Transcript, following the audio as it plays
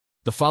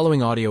The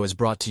following audio is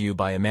brought to you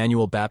by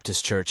Emmanuel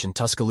Baptist Church in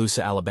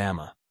Tuscaloosa,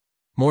 Alabama.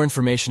 More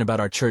information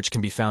about our church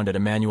can be found at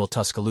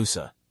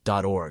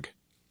emmanueltuscaloosa.org.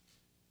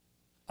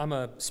 I'm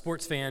a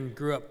sports fan,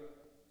 grew up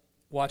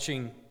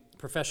watching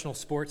professional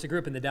sports. I grew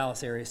up in the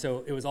Dallas area,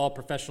 so it was all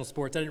professional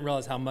sports. I didn't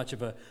realize how much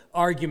of an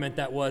argument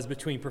that was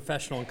between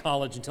professional and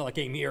college until I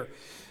came here.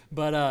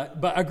 But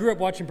I grew up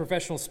watching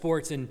professional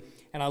sports, and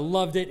I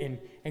loved it.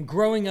 And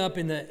growing up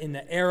in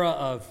the era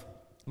of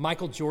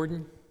Michael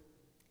Jordan,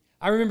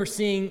 I remember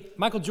seeing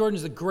Michael Jordan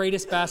is the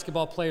greatest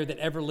basketball player that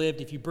ever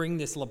lived. If you bring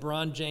this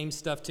LeBron James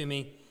stuff to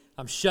me,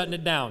 I'm shutting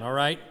it down, all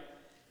right?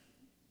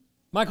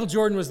 Michael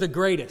Jordan was the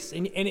greatest.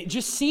 And it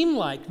just seemed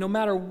like no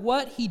matter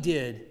what he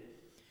did,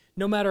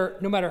 no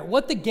matter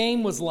what the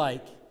game was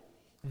like,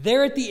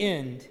 there at the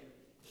end,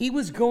 he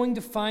was going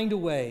to find a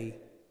way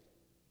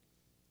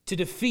to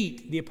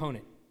defeat the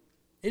opponent.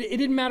 It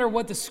didn't matter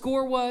what the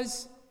score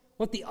was,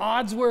 what the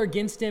odds were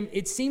against him.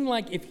 It seemed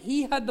like if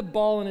he had the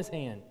ball in his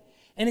hand,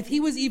 and if he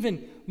was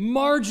even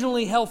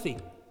marginally healthy,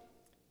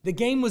 the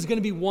game was going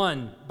to be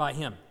won by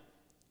him.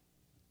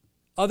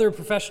 Other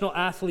professional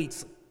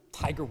athletes,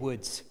 Tiger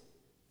Woods,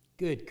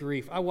 good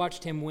grief. I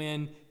watched him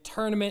win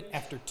tournament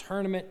after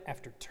tournament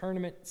after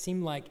tournament. It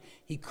seemed like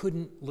he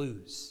couldn't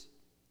lose.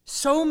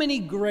 So many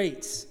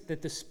greats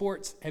that the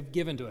sports have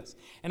given to us.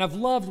 And I've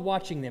loved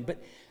watching them.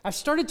 But I've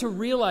started to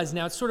realize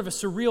now, it's sort of a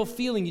surreal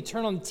feeling. You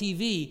turn on the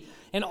TV,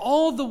 and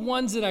all the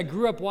ones that I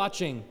grew up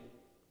watching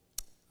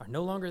are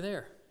no longer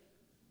there.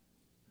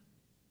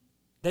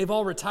 They've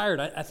all retired.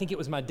 I think it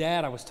was my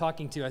dad I was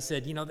talking to. I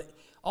said,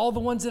 all the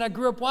ones that I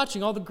grew up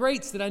watching, all the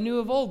greats that I knew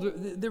of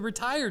old, they're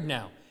retired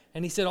now.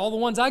 And he said, all the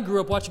ones I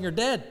grew up watching are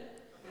dead.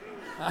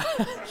 I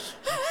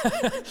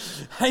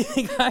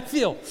think I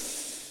feel.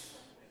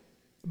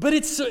 But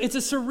it's a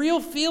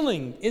surreal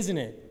feeling, isn't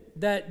it?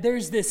 That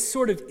there's this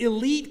sort of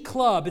elite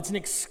club. It's an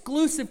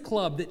exclusive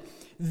club that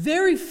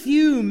very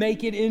few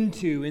make it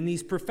into in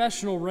these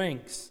professional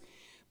ranks.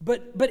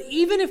 But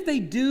even if they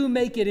do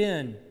make it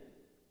in,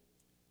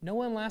 no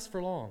one lasts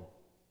for long.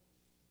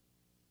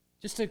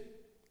 Just a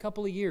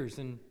couple of years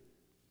and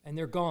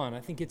they're gone. I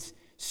think it's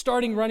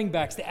starting running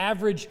backs. The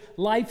average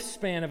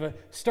lifespan of a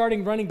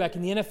starting running back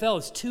in the NFL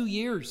is 2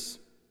 years.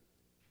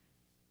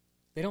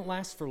 They don't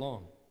last for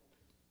long.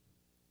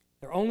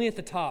 They're only at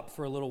the top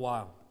for a little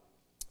while.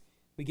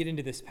 We get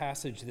into this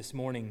passage this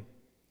morning,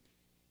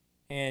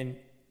 and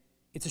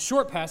it's a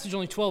short passage,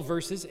 only 12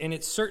 verses, and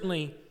it's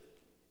certainly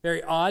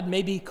very odd,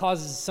 maybe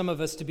causes some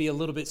of us to be a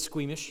little bit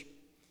squeamish.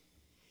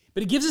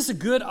 But it gives us a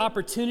good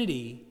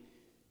opportunity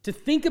to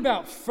think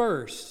about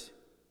first,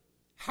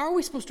 how are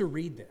we supposed to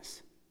read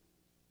this?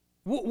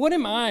 What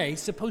am I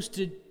supposed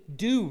to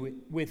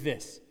do with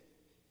this?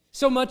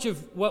 So much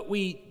of what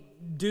we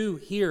do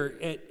here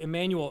at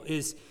Emmanuel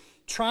is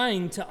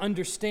trying to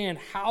understand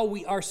how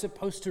we are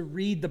supposed to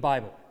read the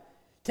Bible,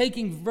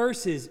 taking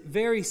verses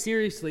very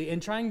seriously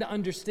and trying to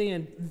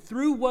understand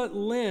through what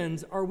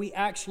lens are we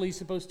actually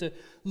supposed to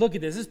look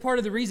at this. This is part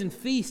of the reason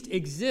Feast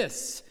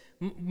exists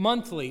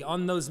monthly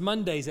on those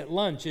Mondays at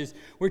lunch, is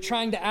we're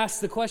trying to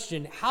ask the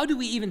question, how do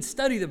we even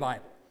study the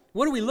Bible?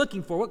 What are we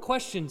looking for? What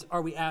questions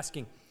are we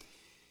asking?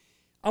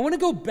 I want to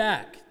go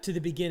back to the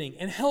beginning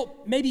and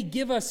help maybe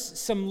give us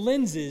some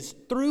lenses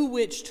through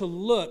which to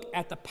look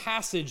at the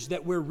passage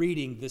that we're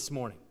reading this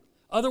morning.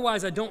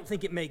 Otherwise, I don't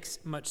think it makes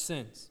much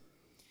sense.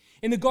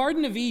 In the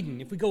Garden of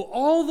Eden, if we go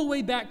all the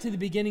way back to the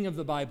beginning of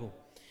the Bible,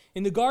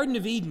 in the Garden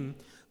of Eden,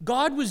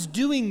 God was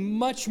doing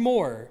much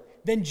more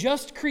than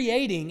just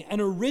creating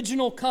an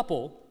original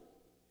couple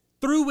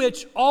through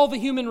which all the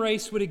human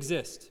race would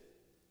exist.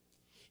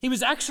 He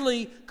was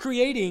actually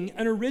creating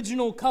an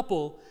original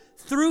couple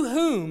through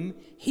whom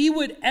he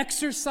would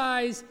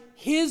exercise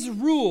his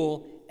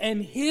rule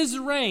and his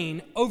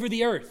reign over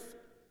the earth.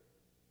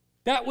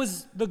 That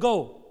was the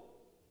goal.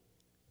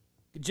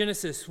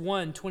 Genesis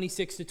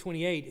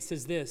 1:26-28, it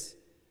says this,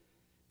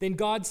 "Then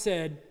God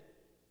said,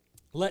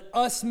 'Let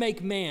us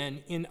make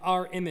man in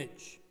our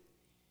image,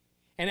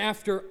 and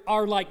after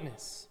our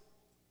likeness,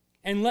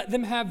 and let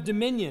them have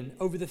dominion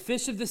over the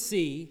fish of the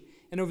sea,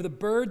 and over the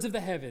birds of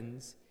the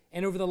heavens,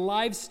 and over the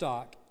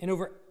livestock, and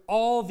over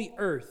all the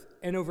earth,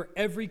 and over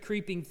every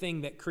creeping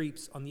thing that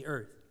creeps on the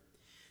earth.'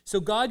 So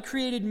God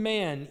created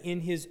man in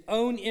his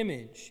own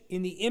image.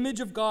 In the image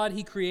of God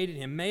he created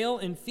him. Male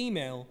and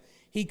female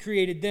he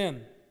created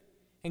them.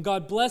 And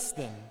God blessed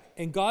them.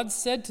 And God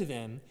said to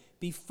them,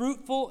 'Be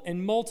fruitful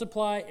and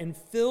multiply and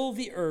fill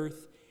the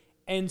earth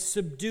and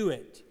subdue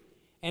it,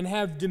 and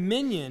have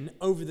dominion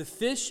over the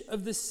fish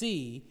of the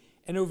sea,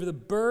 and over the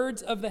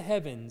birds of the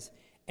heavens,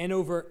 and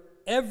over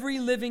every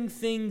living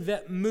thing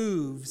that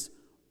moves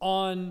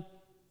on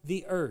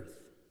the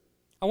earth.'"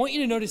 I want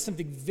you to notice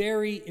something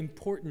very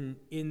important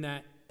in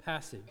that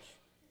passage.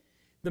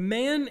 The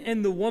man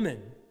and the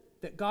woman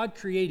that God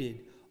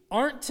created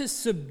aren't to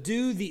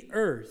subdue the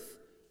earth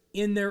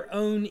in their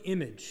own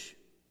image.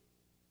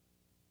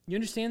 You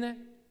understand that?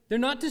 They're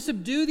not to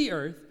subdue the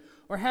earth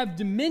or have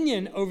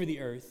dominion over the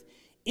earth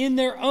in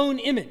their own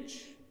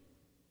image.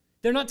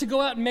 They're not to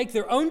go out and make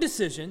their own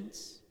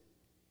decisions.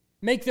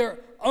 make their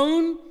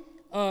own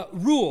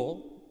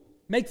rule,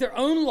 make their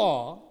own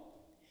law,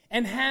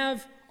 and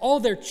have all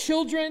their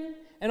children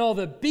and all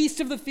the beasts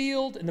of the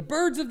field and the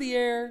birds of the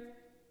air.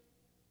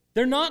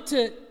 They're not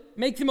to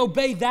make them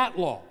obey that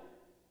law.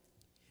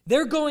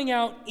 They're going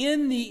out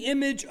in the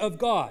image of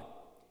God.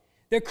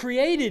 They're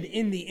created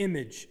in the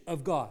image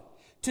of God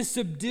to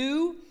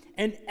subdue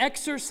and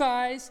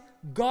exercise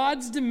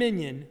God's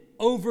dominion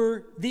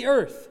over the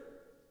earth.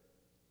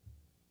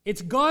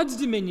 It's God's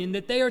dominion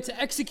that they are to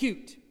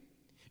execute.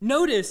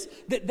 Notice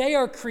that they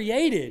are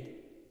created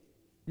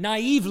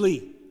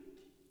naively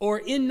or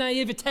in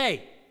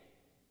naivete.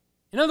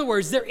 In other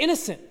words, they're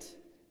innocent.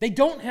 They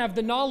don't have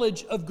the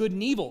knowledge of good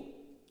and evil.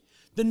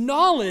 The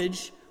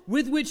knowledge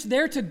with which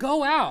they're to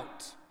go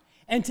out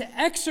and to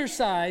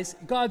exercise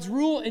God's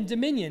rule and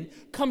dominion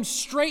comes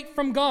straight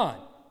from God.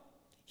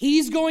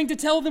 He's going to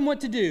tell them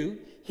what to do.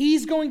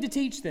 He's going to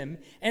teach them.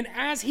 And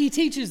as he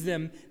teaches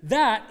them,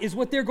 that is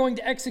what they're going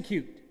to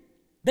execute.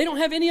 They don't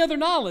have any other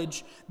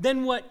knowledge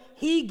than what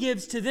he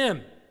gives to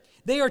them.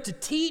 They are to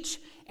teach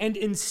and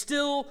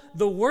instill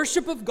the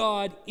worship of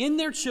God in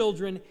their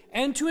children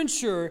and to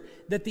ensure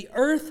that the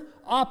earth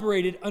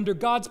operated under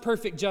God's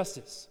perfect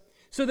justice.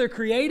 So they're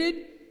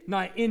created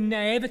in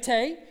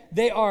naivete.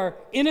 They are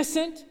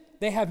innocent.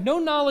 They have no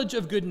knowledge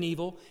of good and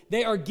evil.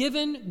 They are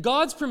given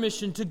God's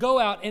permission to go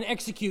out and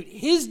execute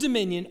his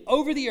dominion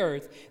over the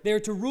earth. They are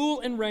to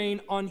rule and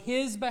reign on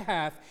his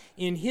behalf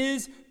in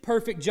his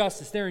perfect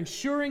justice. They're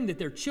ensuring that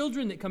their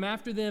children that come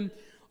after them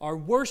are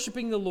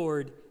worshiping the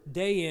Lord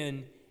day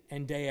in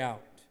and day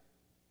out.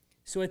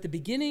 So at the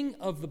beginning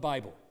of the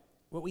Bible,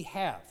 what we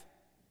have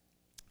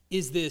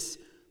is this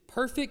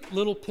perfect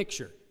little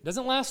picture. It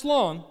doesn't last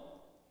long,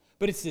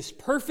 but it's this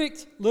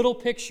perfect little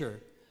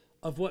picture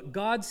of what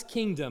God's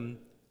kingdom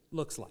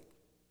looks like.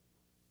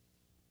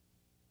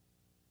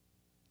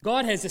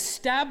 God has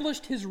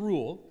established his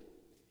rule,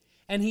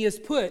 and he has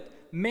put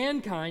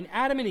mankind,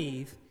 Adam and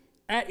Eve,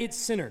 at its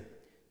center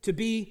to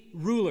be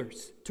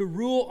rulers, to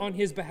rule on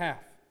his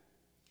behalf.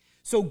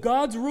 So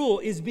God's rule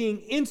is being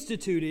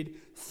instituted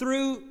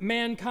through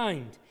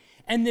mankind.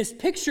 And this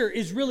picture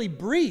is really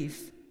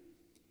brief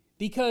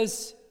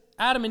because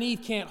Adam and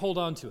Eve can't hold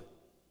on to it.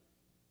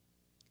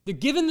 They're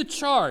given the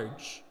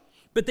charge,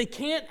 but they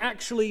can't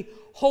actually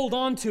hold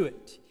on to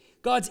it.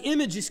 God's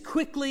image is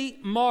quickly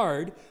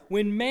marred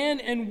when man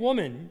and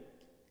woman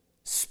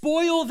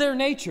spoil their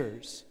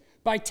natures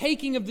by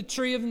taking of the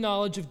tree of the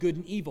knowledge of good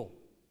and evil.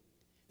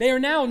 They are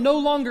now no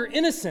longer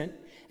innocent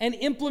and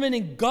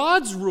implementing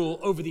God's rule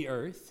over the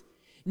earth.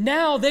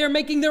 Now they are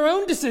making their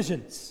own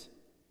decisions.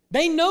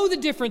 They know the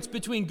difference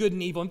between good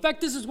and evil. In fact,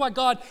 this is why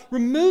God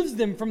removes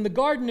them from the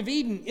Garden of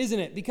Eden, isn't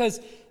it? Because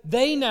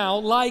they now,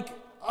 like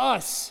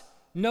us,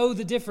 know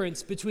the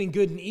difference between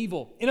good and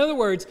evil. In other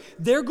words,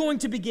 they're going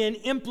to begin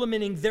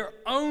implementing their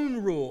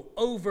own rule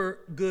over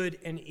good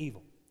and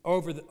evil,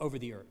 over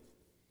the earth.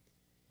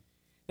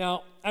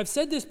 Now, I've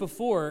said this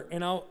before,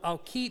 and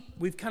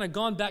we've kind of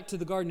gone back to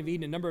the Garden of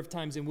Eden a number of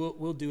times, and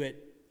we'll do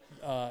it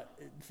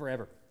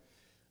forever.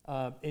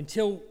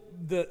 Until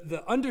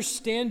the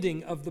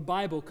understanding of the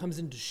Bible comes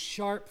into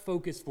sharp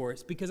focus for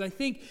us. Because I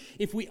think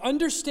if we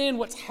understand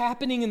what's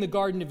happening in the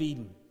Garden of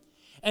Eden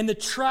and the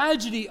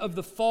tragedy of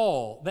the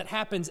fall that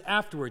happens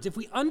afterwards, if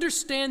we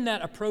understand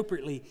that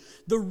appropriately,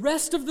 the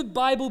rest of the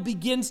Bible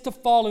begins to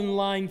fall in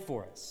line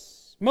for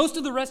us. Most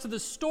of the rest of the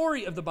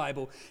story of the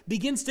Bible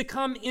begins to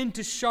come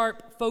into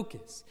sharp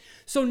focus.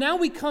 So now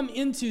we come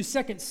into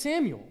 2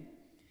 Samuel,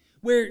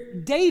 where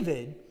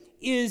David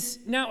is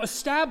now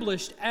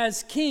established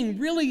as king,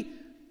 really,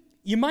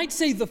 you might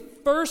say the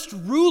first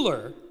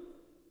ruler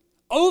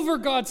over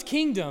God's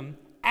kingdom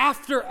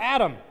after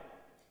Adam.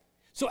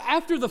 So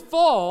after the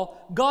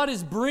fall, God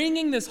is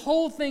bringing this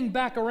whole thing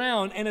back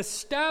around and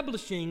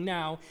establishing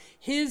now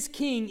his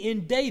king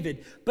in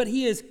David, but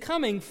he is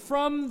coming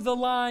from the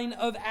line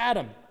of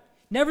Adam.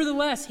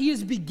 Nevertheless, he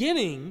is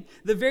beginning,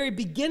 the very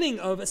beginning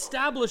of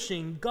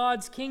establishing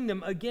God's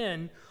kingdom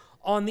again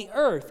on the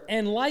earth.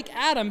 And like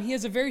Adam, he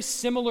has a very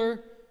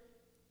similar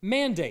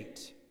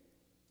mandate.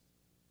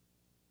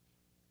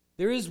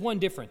 There is one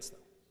difference, though.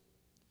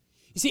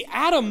 You see,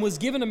 Adam was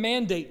given a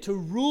mandate to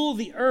rule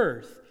the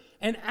earth,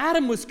 and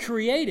Adam was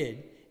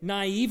created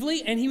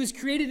naively, and he was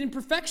created in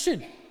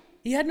perfection.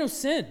 He had no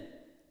sin.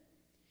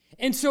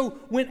 And so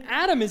when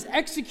Adam is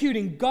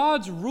executing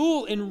God's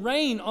rule and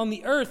reign on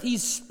the earth,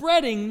 he's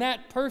spreading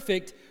that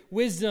perfect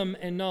wisdom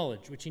and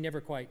knowledge, which he never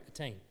quite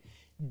attained.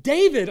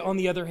 David, on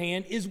the other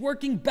hand, is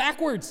working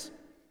backwards.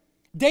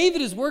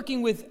 David is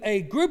working with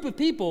a group of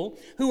people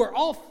who are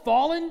all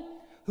fallen,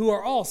 who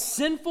are all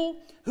sinful,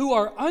 who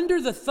are under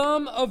the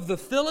thumb of the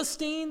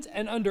Philistines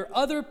and under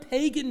other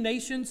pagan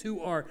nations who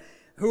are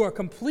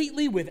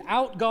completely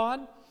without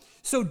God.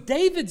 So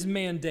David's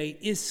mandate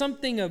is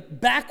something of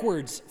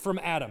backwards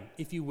from Adam,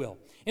 if you will.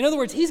 In other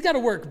words, he's got to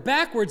work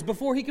backwards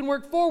before he can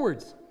work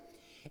forwards.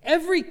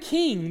 Every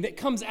king that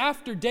comes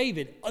after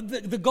David,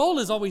 the goal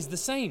is always the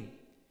same.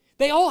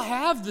 They all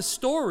have the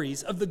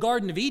stories of the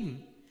Garden of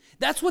Eden.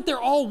 That's what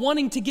they're all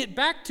wanting to get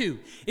back to.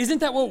 Isn't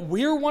that what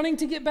we're wanting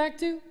to get back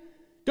to?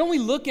 Don't we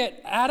look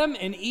at Adam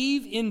and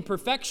Eve in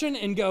perfection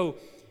and go,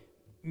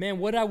 man,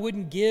 what I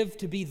wouldn't give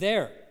to be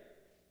there.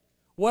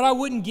 What I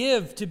wouldn't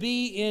give to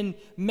be in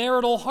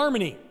marital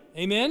harmony.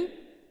 Amen?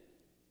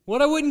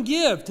 What I wouldn't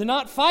give to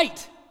not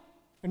fight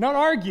or not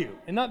argue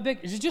and not big.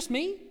 Is it just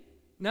me?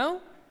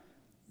 No?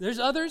 There's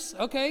others?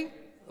 Okay.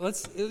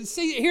 Let's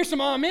see. Here's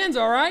some amens,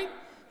 all right?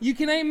 You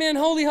can amen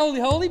holy, holy,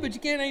 holy, but you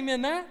can't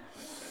amen that.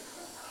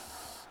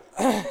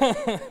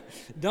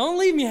 Don't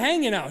leave me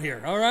hanging out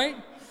here, all right?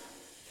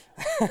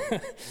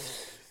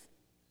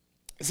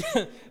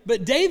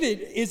 But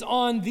David is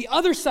on the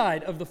other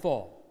side of the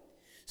fall.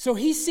 So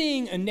he's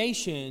seeing a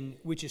nation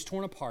which is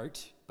torn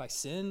apart by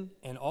sin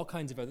and all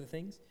kinds of other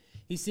things.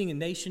 He's seeing a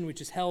nation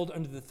which is held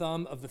under the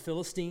thumb of the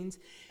Philistines.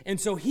 And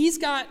so he's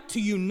got to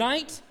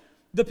unite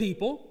the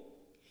people.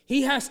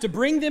 He has to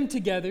bring them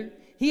together.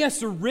 He has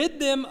to rid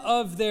them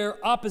of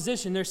their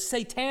opposition, their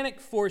satanic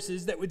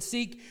forces that would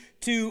seek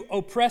to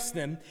oppress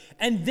them,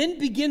 and then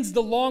begins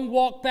the long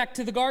walk back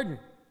to the garden.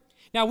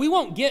 Now, we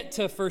won't get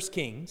to 1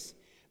 Kings,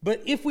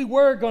 but if we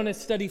were going to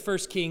study 1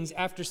 Kings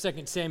after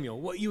 2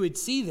 Samuel, what you would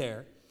see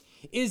there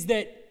is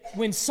that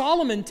when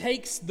Solomon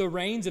takes the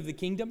reins of the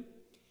kingdom,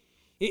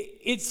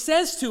 it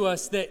says to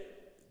us that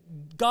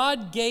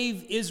God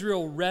gave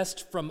Israel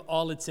rest from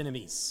all its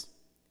enemies.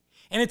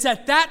 And it's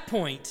at that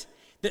point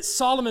that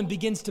Solomon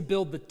begins to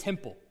build the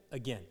temple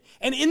again.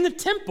 And in the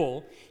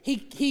temple, he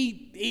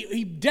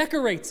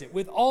decorates it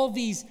with all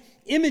these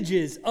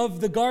images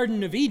of the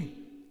Garden of Eden,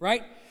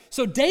 right?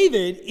 So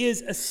David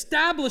is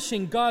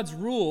establishing God's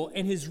rule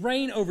and his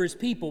reign over his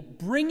people,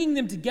 bringing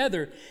them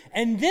together.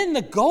 And then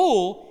the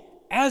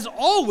goal, as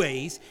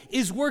always,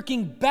 is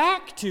working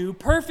back to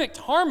perfect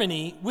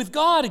harmony with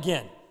God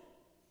again.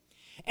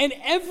 And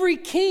every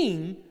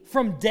king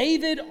from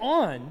David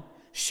on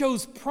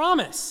shows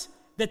promise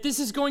that this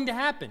is going to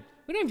happen.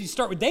 We don't have to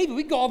start with David.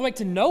 We go all the way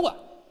to Noah.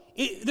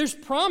 There's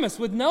promise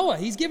with Noah.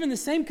 He's given the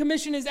same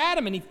commission as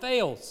Adam, and he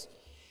fails.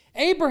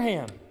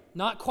 Abraham,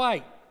 not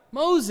quite.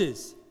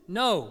 Moses,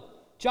 no.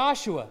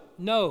 Joshua,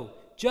 no.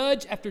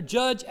 Judge after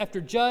judge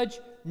after judge,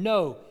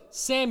 no.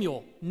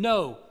 Samuel,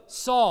 no.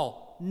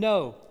 Saul,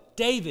 no.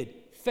 David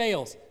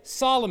fails.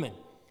 Solomon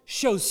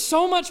shows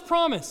so much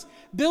promise,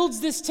 builds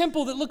this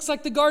temple that looks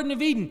like the Garden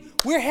of Eden.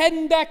 We're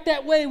heading back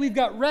that way. We've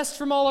got rest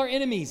from all our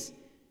enemies.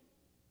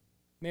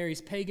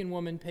 Marries pagan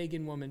woman,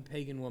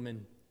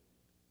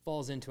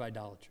 falls into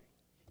idolatry.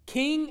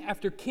 King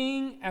after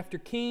king after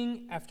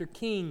king after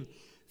king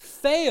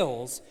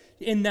fails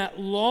in that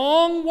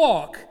long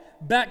walk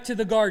back to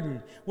the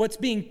garden. What's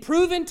being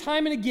proven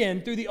time and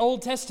again through the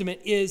Old Testament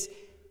is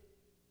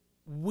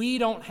we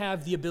don't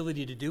have the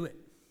ability to do it.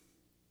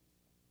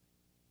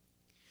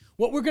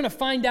 What we're going to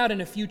find out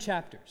in a few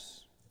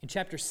chapters, in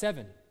chapter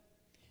 7,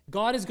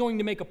 God is going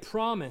to make a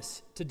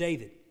promise to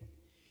David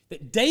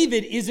that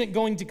David isn't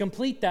going to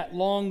complete that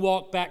long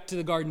walk back to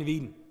the Garden of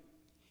Eden.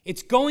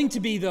 It's going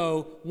to be,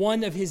 though,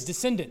 one of his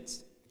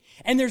descendants.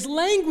 And there's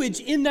language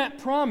in that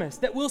promise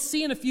that we'll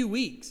see in a few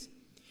weeks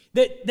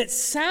that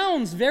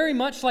sounds very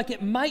much like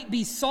it might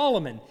be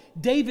Solomon,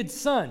 David's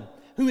son,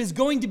 who is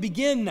going to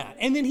begin that.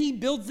 And then he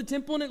builds the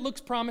temple and it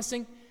looks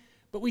promising.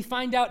 But we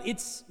find out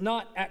it's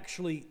not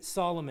actually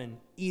Solomon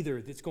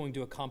either that's going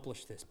to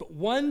accomplish this. But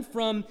one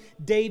from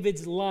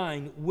David's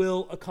line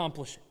will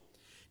accomplish it.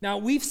 Now,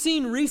 we've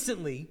seen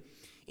recently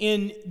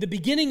in the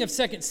beginning of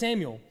 2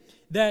 Samuel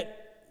that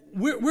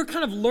we're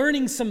kind of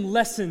learning some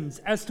lessons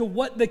as to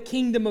what the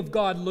kingdom of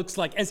God looks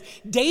like. As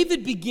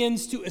David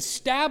begins to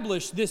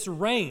establish this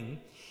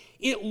reign,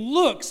 it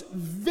looks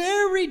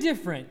very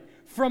different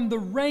from the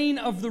reign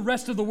of the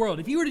rest of the world.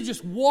 If you were to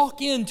just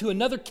walk into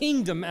another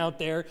kingdom out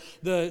there,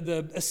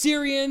 the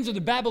Assyrians or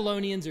the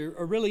Babylonians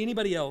or really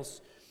anybody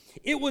else,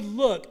 it would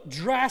look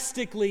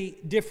drastically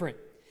different.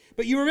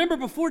 But you remember,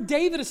 before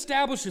David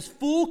establishes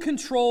full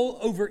control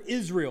over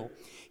Israel,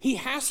 he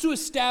has to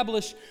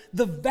establish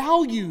the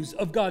values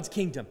of God's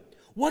kingdom,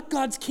 what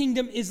God's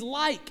kingdom is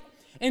like.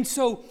 And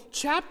so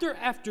chapter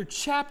after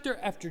chapter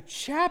after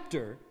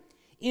chapter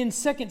in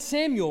 2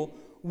 Samuel,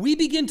 we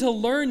begin to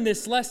learn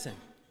this lesson.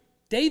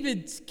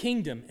 David's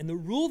kingdom and the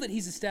rule that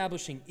he's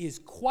establishing is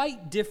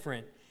quite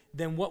different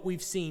than what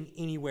we've seen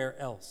anywhere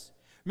else.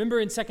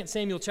 Remember in 2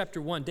 Samuel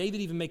chapter 1, David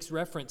even makes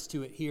reference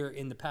to it here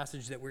in the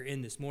passage that we're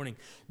in this morning.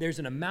 There's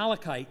an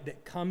Amalekite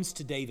that comes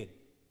to David,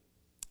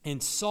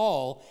 and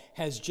Saul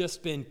has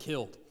just been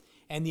killed.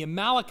 And the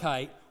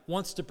Amalekite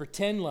wants to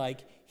pretend like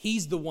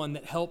he's the one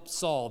that helped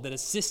Saul, that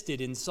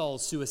assisted in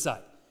Saul's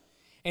suicide.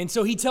 And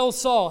so he tells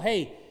Saul,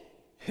 hey,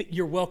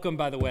 you're welcome,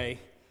 by the way.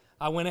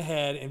 I went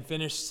ahead and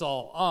finished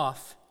Saul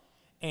off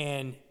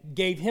and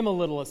gave him a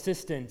little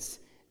assistance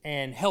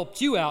and helped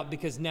you out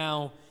because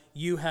now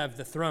you have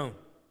the throne.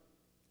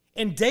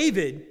 And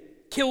David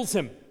kills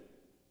him,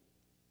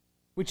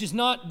 which is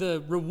not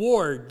the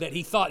reward that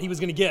he thought he was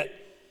going to get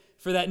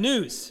for that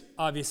news,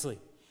 obviously.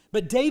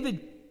 But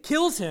David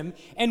kills him,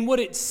 and what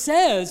it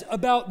says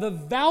about the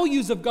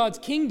values of God's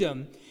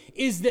kingdom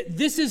is that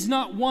this is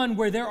not one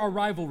where there are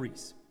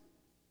rivalries.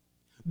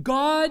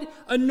 God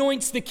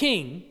anoints the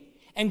king,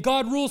 and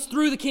God rules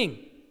through the king.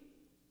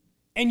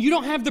 And you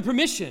don't have the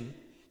permission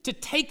to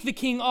take the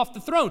king off the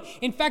throne.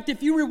 In fact,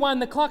 if you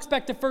rewind the clocks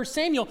back to 1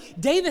 Samuel,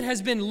 David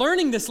has been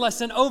learning this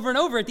lesson over and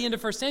over at the end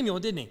of 1 Samuel,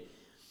 didn't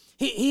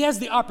he? He has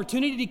the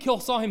opportunity to kill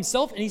Saul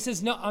himself, and he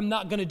says, no, I'm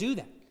not going to do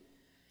that.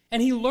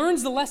 And he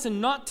learns the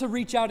lesson not to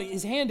reach out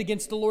his hand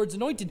against the Lord's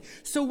anointed.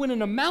 So when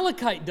an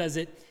Amalekite does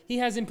it, he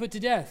has him put to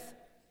death.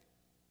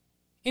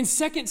 In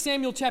 2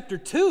 Samuel chapter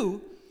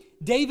 2,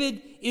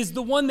 David is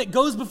the one that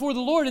goes before the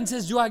Lord and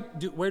says,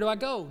 where do I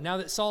go? Now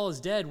that Saul is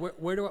dead,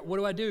 what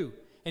do I do?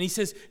 And he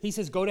says,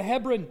 go to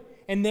Hebron,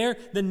 and there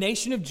the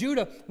nation of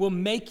Judah will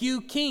make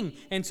you king.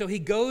 And so he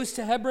goes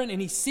to Hebron and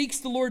he seeks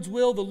the Lord's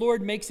will. The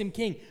Lord makes him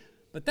king.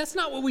 But that's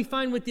not what we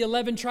find with the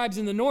 11 tribes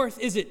in the north,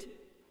 is it?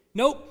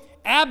 Nope.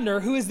 Abner,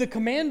 who is the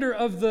commander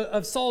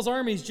of Saul's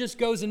armies, just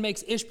goes and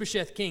makes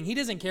Ish-Bosheth king. He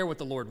doesn't care what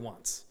the Lord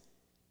wants.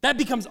 That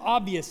becomes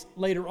obvious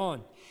later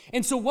on.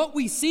 And so what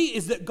we see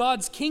is that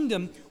God's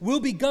kingdom will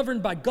be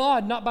governed by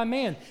God, not by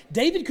man.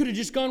 David could have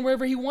just gone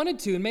wherever he wanted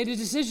to and made a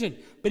decision,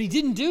 but he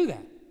didn't do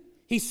that.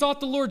 He sought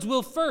the Lord's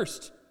will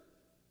first.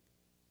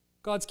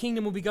 God's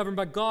kingdom will be governed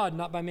by God,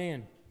 not by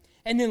man.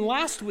 And then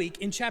last week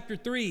in chapter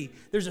 3,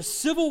 there's a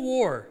civil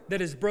war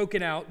that has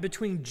broken out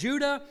between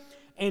Judah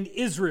and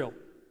Israel.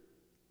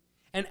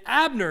 And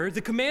Abner,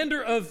 the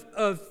commander of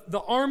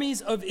the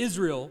armies of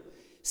Israel,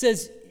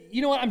 says,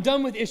 you know what, I'm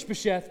done with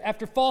Ish-Bosheth.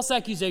 After false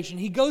accusation,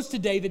 he goes to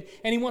David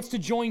and he wants to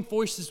join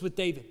forces with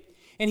David.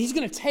 And he's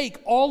going to take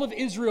all of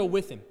Israel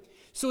with him.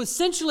 So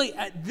essentially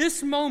at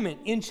this moment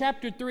in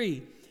chapter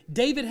 3,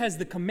 David has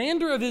the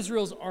commander of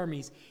Israel's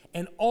armies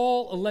and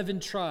all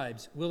 11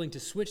 tribes willing to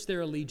switch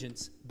their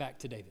allegiance back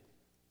to David.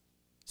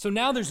 So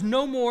now there's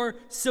no more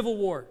civil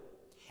war.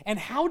 And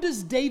how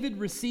does David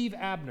receive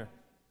Abner,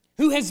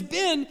 who has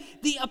been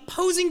the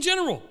opposing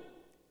general?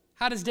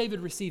 How does David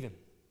receive him?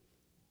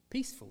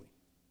 Peacefully.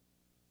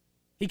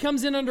 He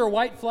comes in under a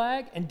white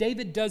flag, and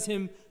David does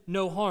him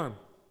no harm.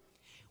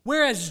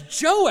 Whereas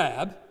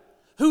Joab,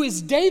 who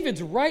is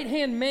David's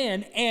right-hand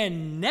man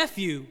and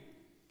nephew,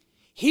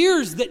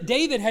 hears that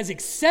David has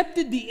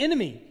accepted the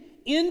enemy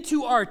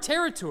into our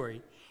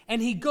territory,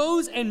 and he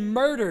goes and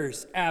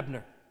murders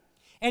Abner.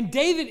 And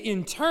David,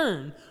 in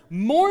turn,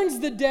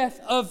 mourns the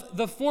death of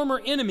the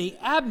former enemy,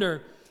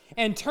 Abner,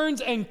 and turns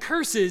and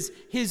curses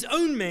his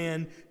own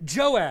man,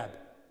 Joab.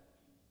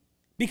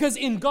 Because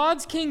in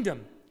God's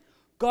kingdom,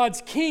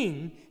 God's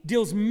king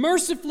deals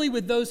mercifully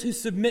with those who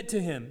submit to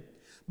him,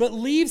 but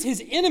leaves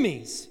his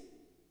enemies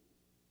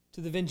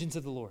to the vengeance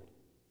of the Lord.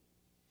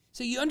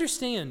 So you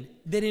understand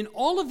that in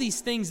all of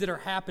these things that are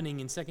happening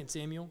in 2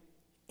 Samuel,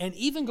 and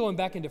even going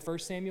back into 1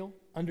 Samuel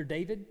under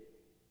David,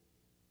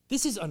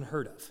 this is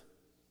unheard of.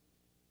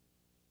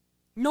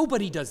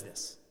 Nobody does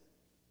this.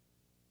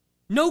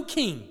 No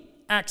king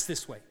acts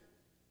this way.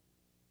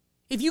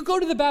 If you go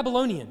to the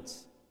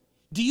Babylonians,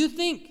 do you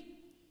think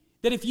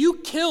that if you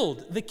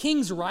killed the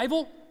king's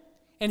rival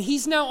and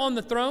he's now on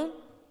the throne,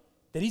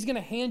 that he's going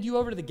to hand you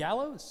over to the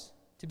gallows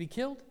to be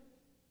killed?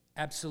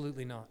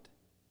 Absolutely not.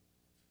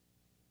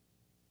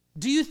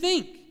 Do you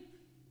think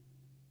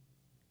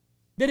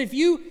that if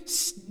you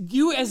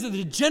as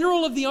the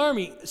general of the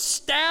army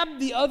stabbed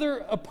the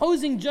other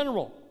opposing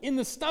general in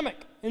the stomach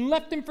and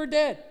left him for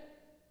dead,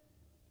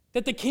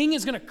 that the king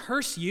is going to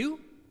curse you?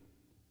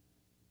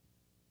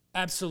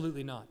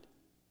 Absolutely not.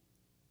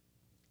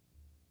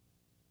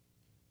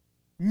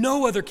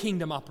 No other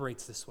kingdom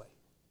operates this way.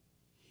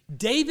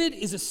 David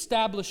is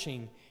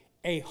establishing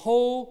a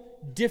whole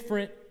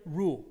different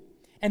rule.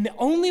 And the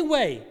only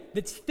way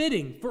that's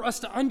fitting for us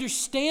to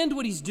understand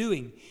what he's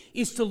doing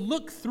is to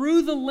look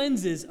through the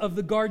lenses of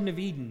the Garden of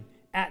Eden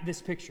at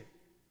this picture.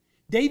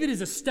 David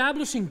is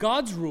establishing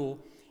God's rule,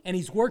 and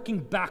he's working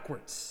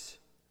backwards,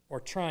 or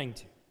trying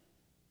to.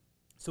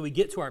 So we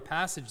get to our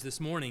passage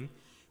this morning,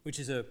 which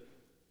is a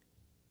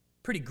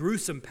pretty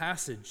gruesome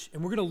passage,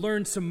 and we're going to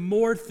learn some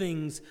more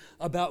things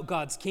about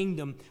God's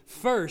kingdom.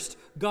 First,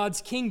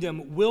 God's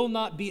kingdom will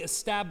not be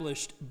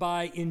established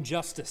by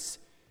injustice.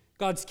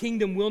 God's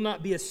kingdom will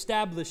not be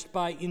established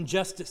by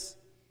injustice.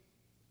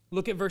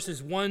 Look at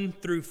verses 1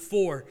 through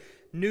 4.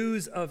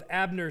 News of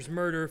Abner's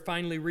murder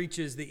finally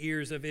reaches the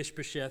ears of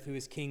Ish-Bosheth, who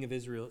is king of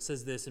Israel. It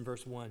says this in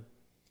verse 1.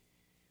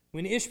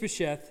 When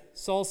Ish-Bosheth,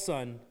 Saul's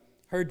son,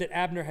 heard that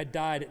Abner had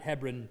died at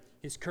Hebron,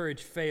 his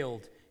courage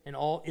failed, and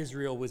all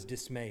Israel was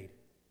dismayed.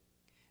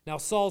 Now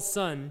Saul's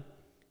son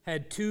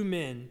had 2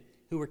 men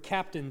who were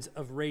captains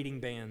of raiding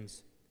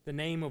bands. The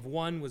name of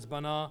one was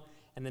Banah,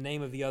 and the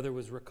name of the other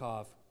was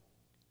Rechab,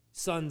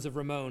 sons of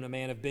Ramon, a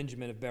man of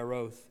Benjamin of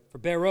Beeroth. For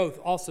Beeroth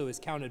also is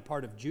counted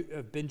part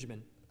of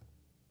Benjamin.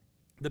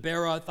 The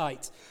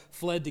Beerothites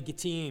fled to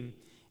Gittim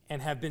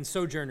and have been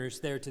sojourners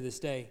there to this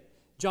day.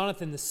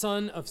 Jonathan, the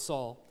son of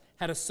Saul,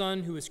 had a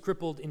son who was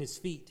crippled in his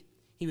feet.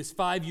 He was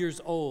 5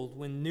 years old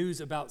when news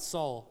about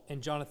Saul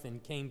and Jonathan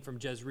came from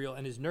Jezreel,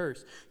 and his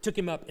nurse took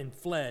him up and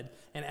fled.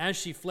 And as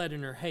she fled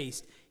in her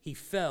haste, he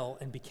fell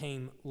and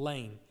became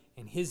lame,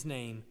 and his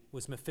name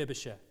was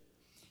Mephibosheth.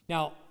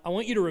 Now, I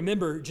want you to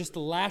remember just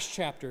the last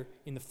chapter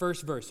in the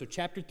first verse. So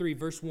chapter 3,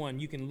 verse 1,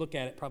 you can look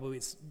at it. Probably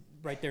it's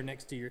right there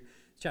next to your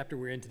chapter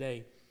we're in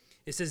today.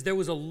 It says, there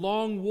was a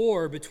long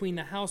war between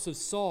the house of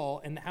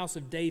Saul and the house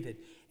of David,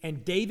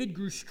 and David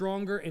grew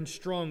stronger and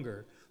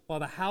stronger, while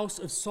the house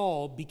of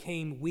Saul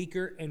became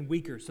weaker and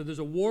weaker. So there's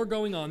a war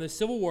going on, this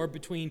civil war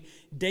between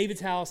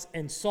David's house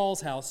and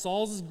Saul's house.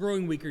 Saul's is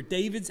growing weaker,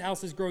 David's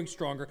house is growing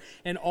stronger,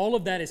 and all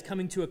of that is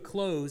coming to a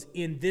close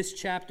in this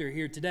chapter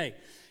here today.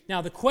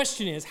 Now the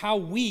question is, how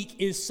weak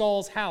is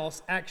Saul's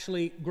house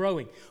actually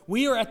growing?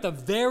 We are at the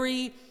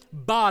very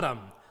bottom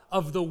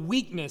of the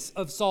weakness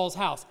of Saul's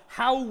house.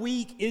 How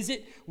weak is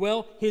it?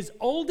 Well, his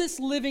oldest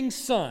living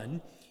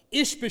son,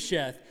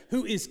 Ish-Bosheth,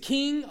 who is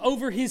king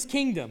over his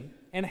kingdom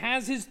and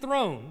has his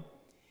throne,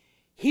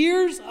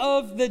 hears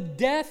of the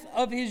death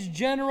of his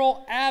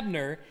general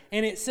Abner,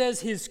 and it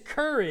says his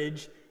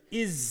courage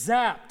is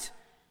zapped.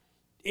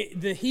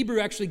 The Hebrew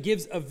actually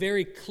gives a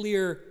very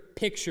clear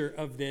picture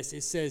of this.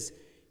 It says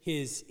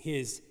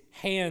his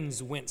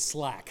hands went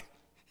slack.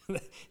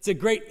 It's a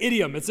great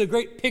idiom. It's a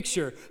great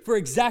picture for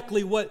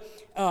exactly what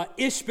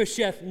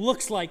Ish-Bosheth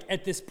looks like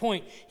at this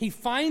point. He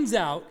finds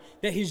out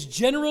that his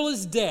general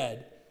is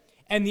dead,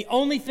 and the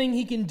only thing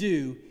he can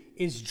do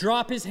is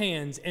drop his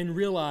hands and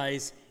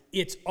realize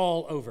it's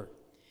all over.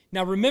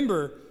 Now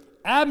remember,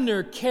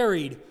 Abner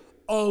carried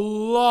a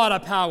lot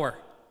of power.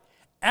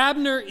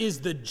 Abner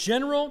is the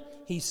general.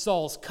 He's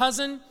Saul's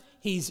cousin.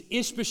 He's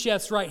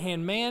Ish-Bosheth's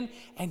right-hand man,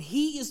 and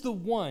he is the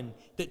one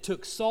that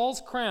took Saul's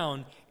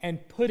crown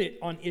and put it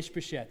on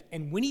Ish-Bosheth.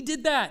 And when he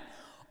did that,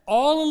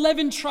 all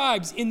 11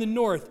 tribes in the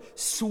north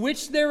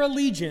switched their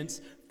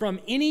allegiance from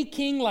any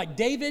king like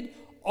David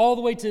all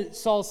the way to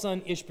Saul's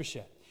son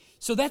Ish-Bosheth.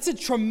 So that's a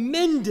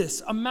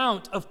tremendous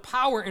amount of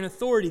power and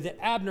authority that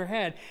Abner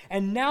had.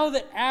 And now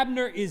that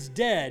Abner is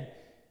dead,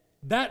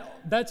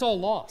 that's all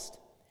lost.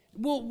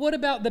 Well, what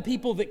about the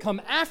people that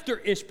come after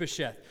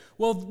Ish-Bosheth?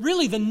 Well,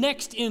 really the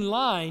next in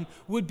line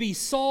would be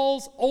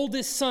Saul's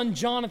oldest son,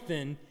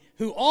 Jonathan,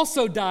 who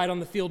also died on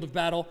the field of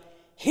battle,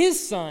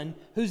 his son,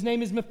 whose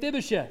name is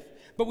Mephibosheth.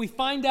 But we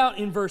find out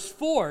in verse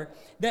 4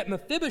 that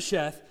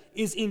Mephibosheth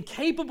is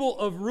incapable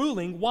of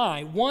ruling.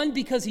 Why? One,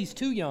 because he's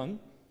too young.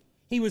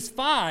 He was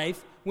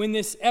 5 when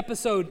this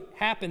episode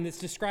happened that's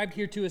described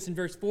here to us in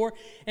verse 4.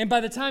 And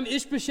by the time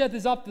Ish-Bosheth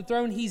is off the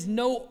throne, he's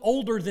no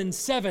older than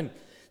 7.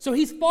 So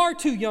he's far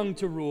too young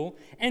to rule.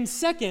 And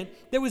second,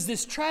 there was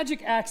this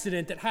tragic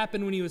accident that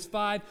happened when he was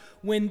 5.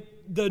 When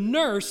the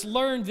nurse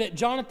learned that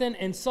Jonathan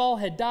and Saul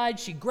had died,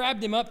 she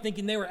grabbed him up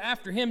thinking they were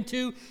after him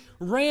too,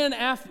 ran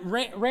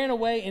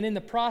away, and in the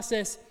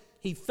process,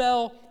 he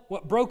fell,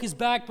 broke his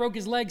back, broke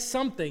his leg,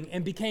 something,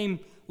 and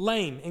became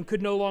lame and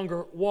could no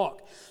longer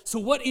walk. So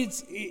what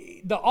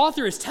the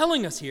author is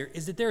telling us here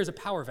is that there is a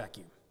power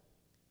vacuum.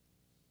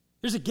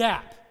 There's a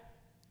gap.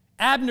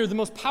 Abner, the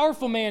most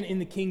powerful man in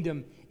the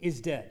kingdom, is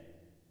dead.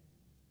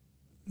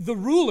 The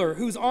ruler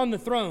who's on the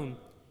throne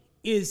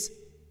is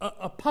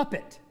a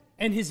puppet,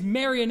 and his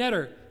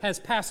marionette has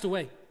passed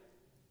away.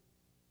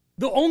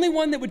 The only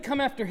one that would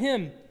come after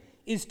him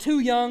is too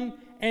young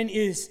and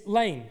is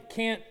lame,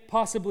 can't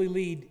possibly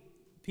lead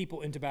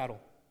people into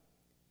battle.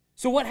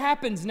 So what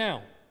happens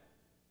now?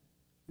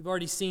 We've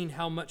already seen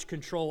how much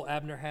control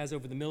Abner has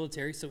over the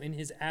military, so in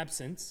his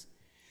absence,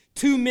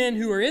 2 men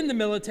who are in the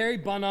military,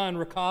 Baanah and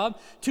Rechab,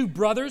 2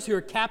 brothers who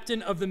are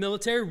captain of the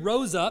military,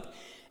 rose up,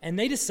 and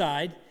they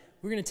decide,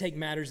 we're going to take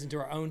matters into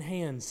our own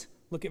hands.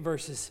 Look at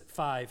verses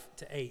 5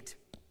 to 8.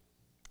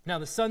 Now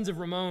the sons of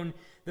Rimmon,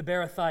 the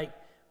Beerothite,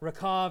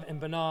 Rechab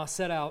and Baanah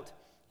set out,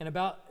 and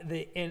about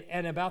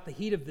the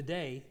heat of the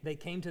day, they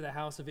came to the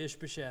house of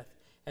Ish-Bosheth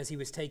as he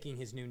was taking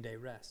his noonday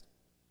rest.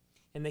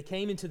 And they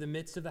came into the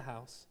midst of the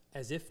house,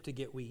 as if to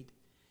get wheat,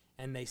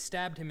 and they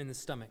stabbed him in the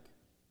stomach.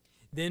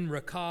 Then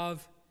Rechab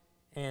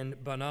and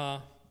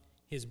Baanah,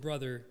 his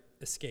brother,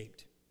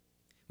 escaped.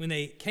 When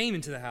they came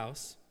into the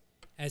house,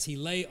 as he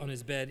lay on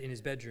his bed in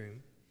his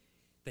bedroom,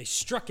 they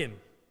struck him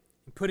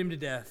and put him to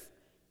death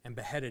and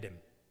beheaded him.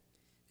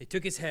 They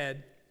took his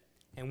head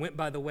and went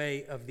by the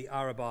way of the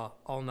Arabah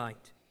all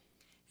night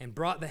and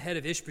brought the head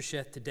of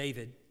Ish-Bosheth to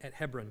David at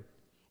Hebron.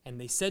 And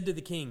they said to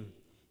the king,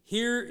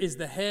 "Here is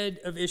the head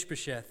of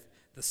Ish-Bosheth,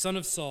 the son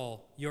of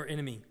Saul, your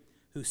enemy,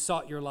 who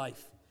sought your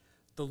life.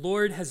 The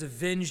Lord has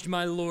avenged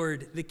my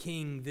lord, the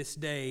king, this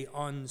day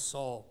on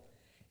Saul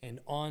and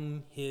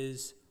on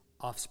his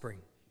offspring."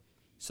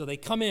 So they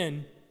come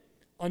in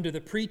under the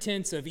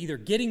pretense of either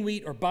getting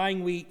wheat or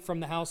buying wheat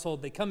from the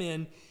household. They come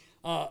in,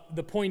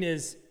 the point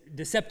is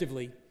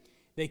deceptively.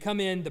 They come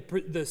in,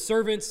 the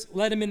servants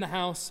let him in the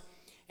house,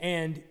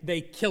 and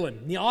they kill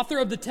him. The author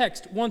of the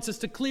text wants us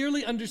to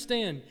clearly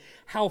understand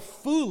how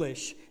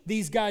foolish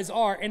these guys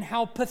are and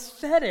how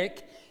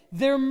pathetic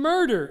their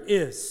murder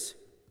is.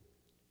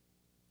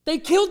 They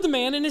killed the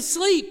man in his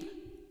sleep.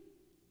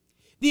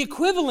 The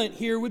equivalent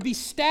here would be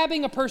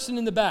stabbing a person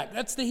in the back.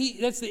 That's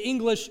the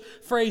English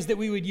phrase that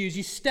we would use.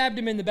 You stabbed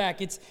him in the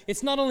back.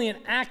 It's not only an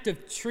act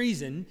of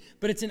treason,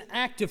 but it's an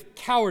act of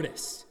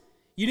cowardice.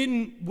 You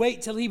didn't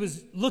wait till he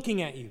was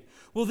looking at you.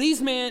 Well,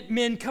 these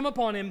men come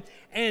upon him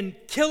and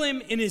kill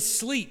him in his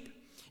sleep.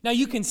 Now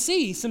you can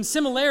see some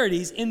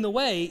similarities in the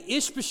way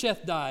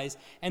Ish-Bosheth dies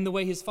and the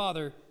way his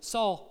father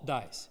Saul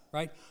dies,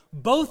 right?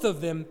 Both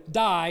of them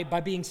die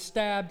by being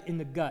stabbed in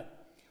the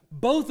gut.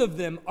 Both of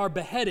them are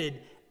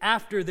beheaded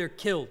after they're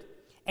killed.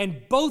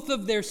 And both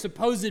of their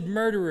supposed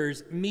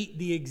murderers meet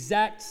the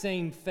exact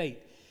same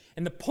fate.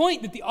 And the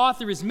point that the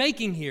author is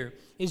making here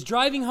is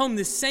driving home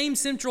this same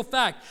central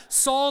fact.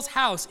 Saul's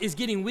house is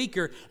getting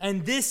weaker,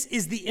 and this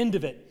is the end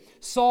of it.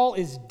 Saul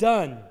is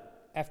done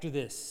after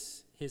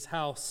this. His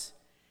house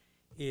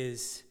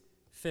is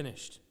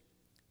finished.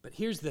 But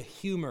here's the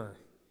humor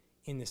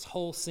in this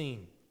whole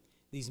scene.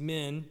 These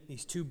men,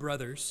 these two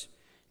brothers,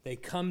 they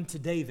come to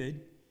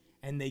David,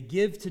 and they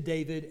give to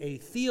David a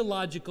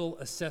theological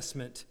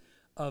assessment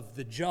of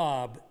the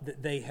job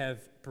that they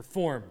have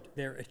performed,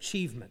 their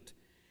achievement.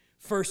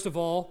 First of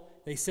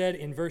all, they said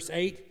in verse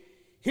 8,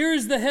 "Here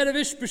is the head of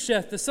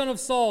Ish-Bosheth, the son of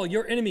Saul,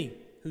 your enemy,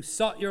 who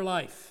sought your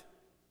life.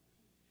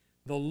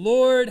 The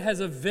Lord has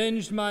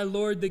avenged my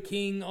lord the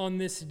king on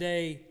this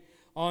day,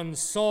 on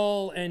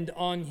Saul and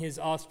on his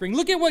offspring.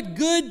 Look at what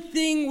good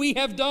thing we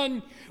have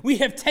done. We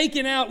have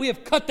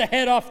cut the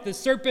head off the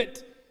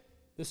serpent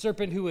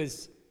who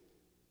was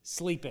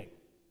sleeping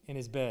in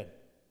his bed,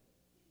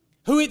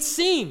 who it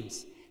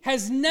seems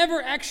has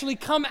never actually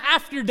come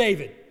after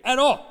David at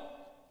all,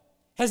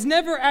 has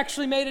never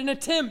actually made an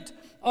attempt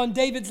on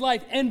David's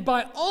life, and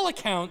by all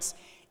accounts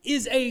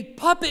is a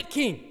puppet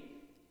king.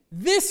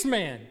 This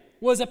man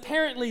was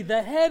apparently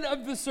the head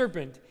of the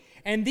serpent,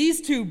 and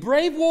these two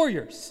brave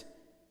warriors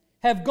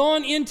have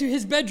gone into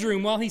his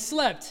bedroom while he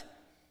slept,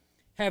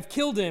 have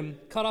killed him,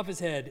 cut off his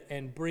head,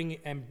 and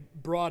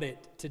brought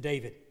it to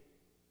David."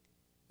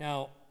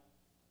 Now,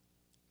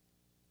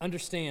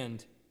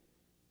 understand,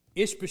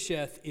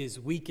 Ish-Bosheth is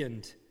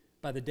weakened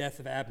by the death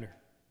of Abner.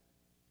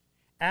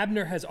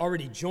 Abner has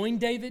already joined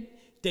David.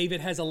 David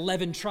has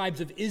 11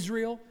 tribes of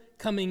Israel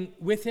coming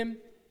with him.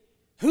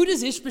 Who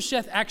does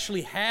Ish-Bosheth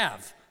actually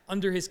have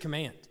under his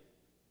command?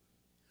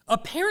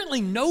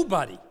 Apparently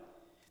nobody.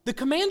 The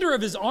commander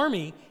of his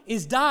army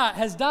has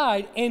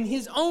died, and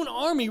his own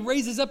army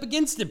raises up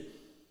against him.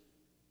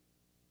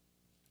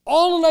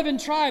 All 11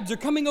 tribes are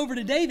coming over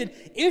to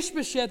David.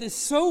 Ish-Bosheth is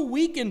so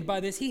weakened by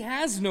this, he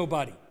has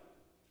nobody.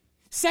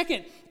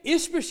 Second,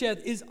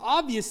 Ish-Bosheth is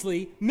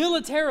obviously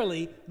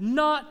militarily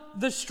not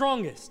the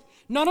strongest.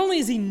 Not only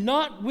is he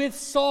not with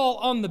Saul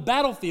on the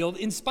battlefield,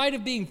 in spite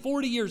of being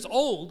 40 years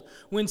old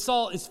when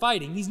Saul is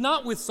fighting, he's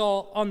not with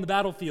Saul on the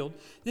battlefield.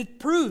 That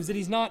proves that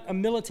he's not a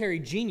military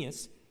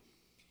genius.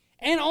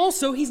 And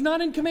also, he's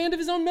not in command of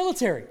his own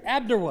military.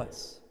 Abner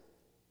was.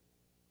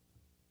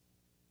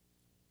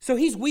 So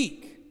he's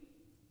weak.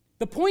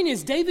 The point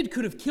is, David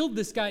could have killed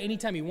this guy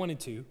anytime he wanted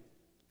to,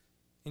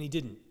 and he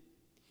didn't.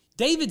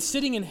 David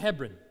sitting in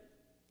Hebron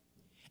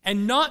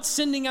and not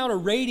sending out a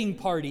raiding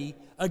party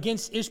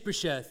against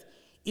Ish-Bosheth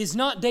is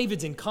not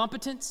David's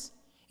incompetence.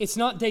 It's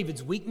not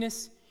David's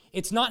weakness.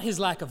 It's not his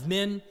lack of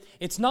men.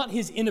 It's not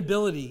his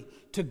inability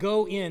to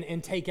go in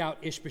and take out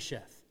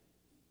Ish-Bosheth.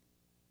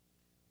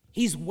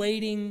 He's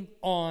waiting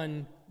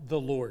on the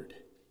Lord.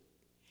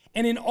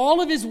 And in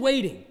all of his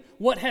waiting,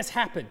 what has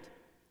happened?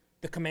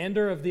 The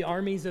commander of the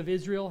armies of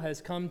Israel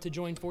has come to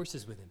join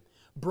forces with him,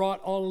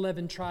 brought all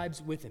 11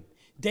 tribes with him.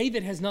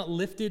 David has not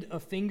lifted a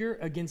finger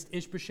against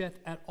Ish-Bosheth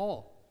at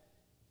all.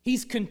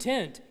 He's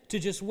content to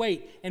just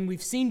wait. And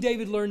we've seen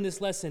David learn this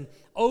lesson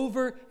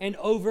over and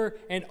over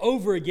and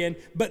over again.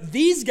 But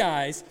these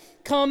guys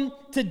come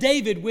to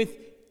David with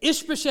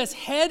Ish-Bosheth's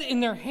head in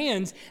their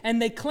hands, and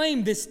they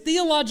claim this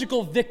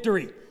theological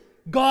victory.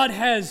 God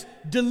has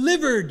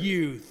delivered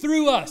you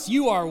through us.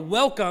 You are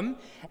welcome.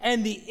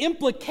 And the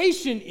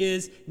implication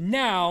is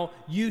now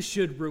you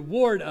should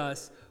reward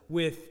us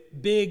with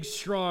big,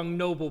 strong,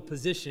 noble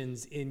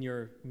positions in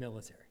your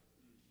military.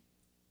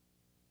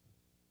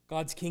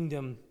 God's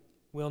kingdom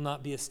will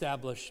not be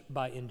established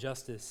by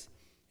injustice.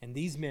 And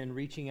these men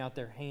reaching out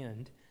their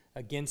hand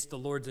against the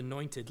Lord's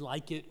anointed,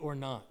 like it or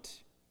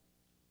not,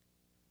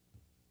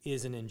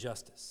 is an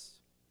injustice.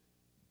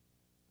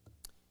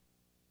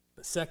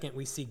 But second,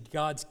 we see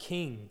God's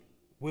king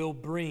will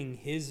bring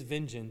his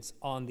vengeance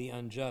on the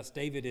unjust.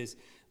 David is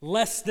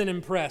less than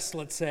impressed,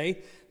 let's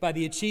say, by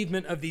the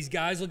achievement of these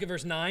guys. Look at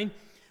verse 9.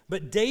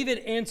 But David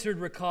answered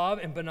Rechab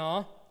and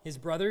Baanah, his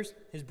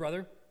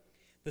brother,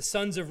 the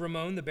sons of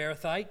Rimmon the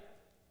Beerothite,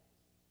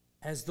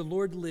 "As the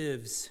Lord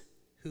lives,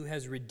 who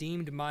has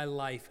redeemed my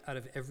life out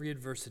of every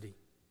adversity,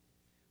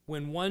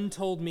 when one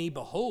told me,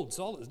 'Behold,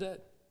 Saul is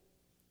dead,'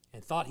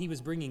 and thought he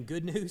was bringing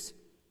good news,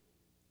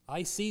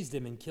 I seized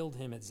him and killed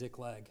him at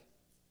Ziklag,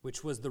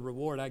 which was the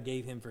reward I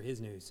gave him for his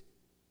news.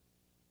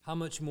 How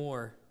much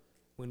more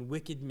when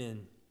wicked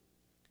men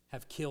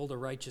have killed a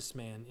righteous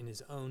man in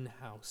his own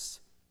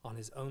house, on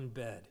his own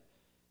bed,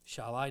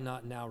 shall I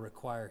not now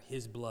require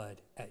his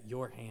blood at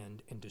your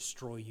hand and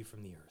destroy you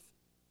from the earth?"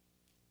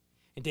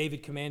 And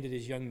David commanded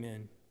his young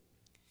men,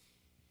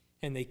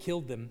 and they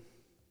killed them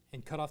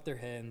and cut off their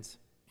hands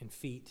and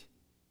feet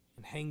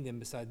and hanged them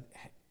beside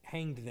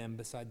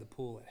the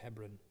pool at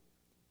Hebron.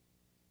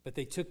 But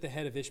they took the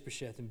head of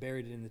Ish-Bosheth and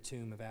buried it in the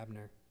tomb of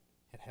Abner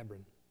at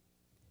Hebron.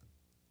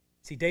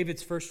 See,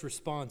 David's first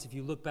response, if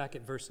you look back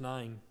at verse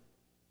 9,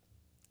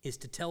 is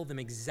to tell them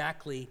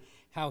exactly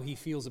how he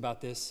feels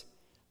about this.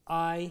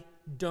 I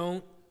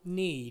don't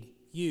need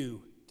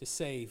you to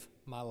save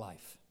my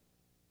life.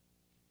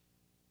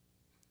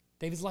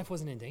 David's life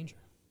wasn't in danger.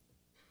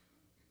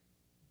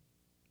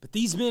 But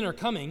these men are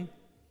coming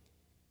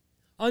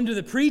under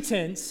the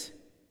pretense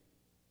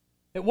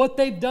that what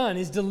they've done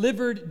is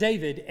delivered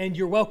David, and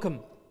you're welcome.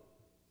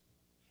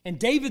 And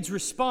David's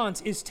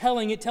response is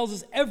tells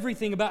us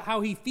everything about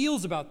how he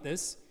feels about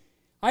this.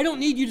 I don't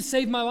need you to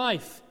save my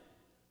life.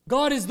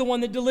 God is the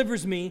one that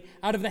delivers me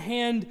out of the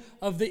hand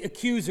of the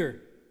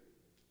accuser.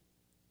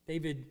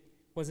 David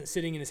wasn't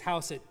sitting in his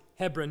house at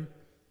Hebron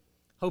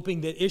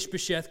hoping that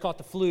Ish-Bosheth caught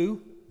the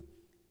flu,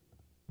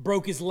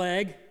 broke his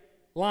leg,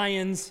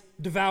 lions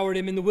devoured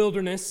him in the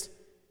wilderness.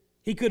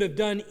 He could have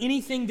done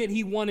anything that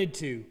he wanted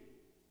to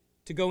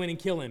go in and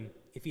kill him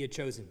if he had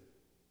chosen.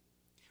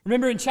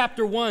 Remember in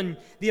chapter 1,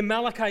 the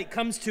Amalekite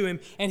comes to him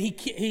and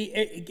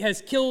he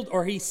has killed,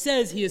 or he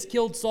says he has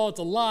killed Saul. It's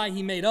a lie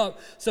he made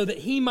up so that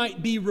he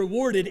might be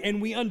rewarded.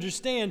 And we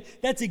understand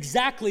that's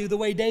exactly the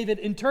way David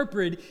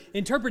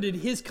interpreted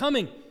his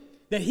coming,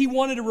 that he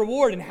wanted a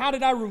reward. And how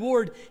did I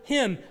reward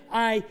him?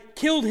 I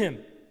killed him.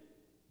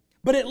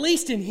 But at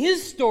least in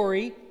his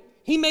story,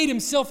 he made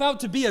himself out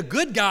to be a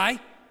good guy.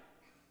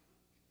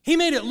 He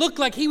made it look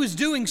like he was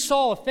doing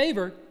Saul a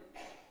favor.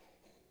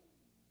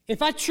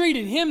 If I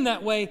treated him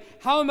that way,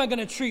 how am I going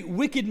to treat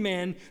wicked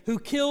men who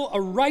kill a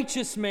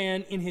righteous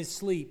man in his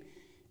sleep?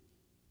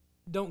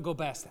 Don't go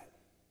past that.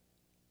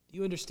 Do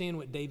you understand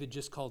what David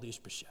just called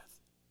Ish-Bosheth?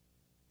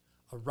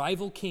 A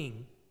rival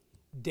king,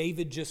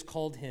 David just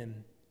called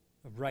him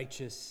a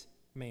righteous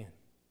man.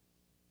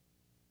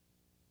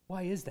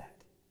 Why is that?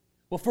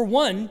 Well, for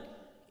one,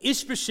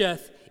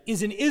 Ish-Bosheth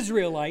is an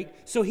Israelite,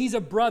 so he's a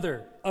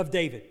brother of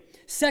David.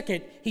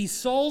 Second, he's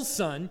Saul's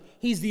son,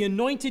 he's the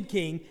anointed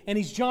king, and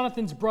he's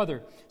Jonathan's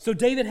brother. So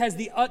David has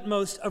the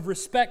utmost of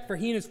respect for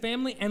he and his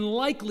family, and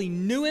likely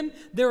knew him.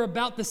 They're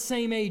about the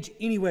same age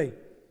anyway.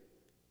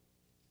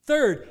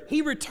 Third,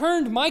 he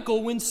returned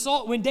Michal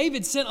when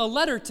David sent a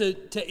letter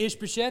to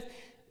Ish-Bosheth.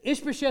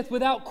 Ish-Bosheth,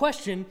 without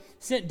question,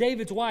 sent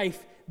David's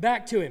wife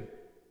back to him.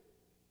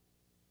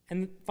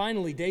 And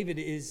finally, David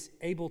is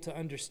able to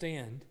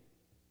understand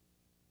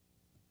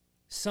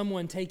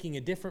someone taking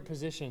a different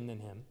position than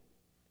him,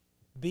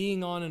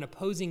 being on an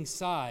opposing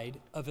side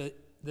of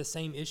the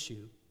same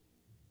issue,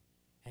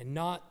 and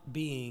not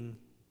being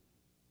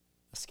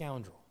a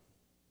scoundrel.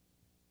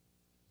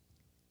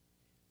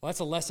 Well, that's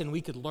a lesson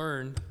we could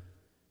learn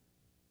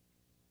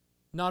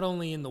not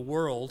only in the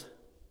world,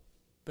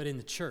 but in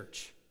the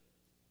church.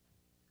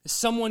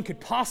 Someone could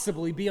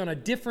possibly be on a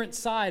different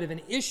side of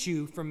an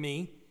issue from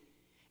me,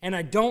 and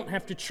I don't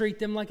have to treat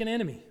them like an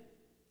enemy.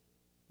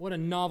 What a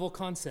novel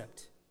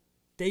concept.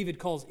 David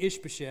calls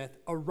Ish-Bosheth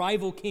a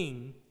rival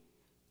king,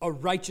 a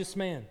righteous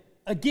man.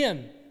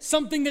 Again,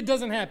 something that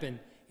doesn't happen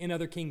in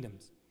other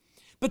kingdoms.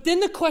 But then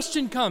the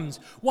question comes,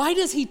 why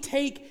does he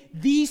take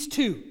these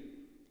two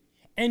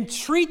and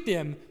treat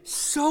them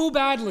so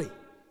badly?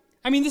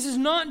 I mean, this is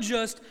not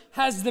just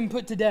has them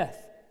put to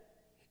death.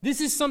 This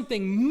is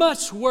something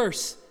much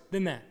worse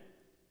than that.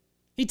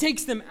 He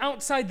takes them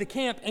outside the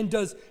camp and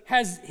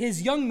has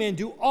his young men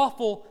do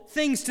awful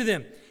things to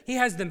them. He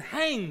has them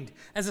hanged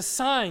as a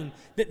sign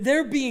that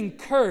they're being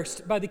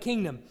cursed by the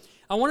kingdom.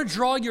 I want to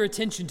draw your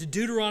attention to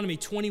Deuteronomy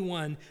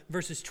 21,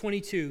 verses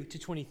 22 to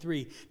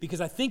 23, because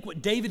I think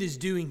what David is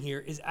doing here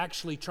is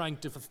actually trying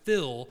to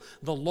fulfill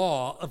the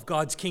law of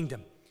God's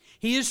kingdom.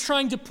 He is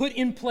trying to put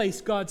in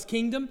place God's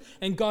kingdom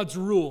and God's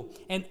rule.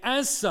 And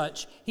as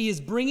such, he is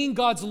bringing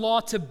God's law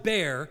to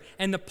bear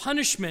and the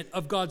punishment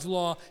of God's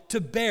law to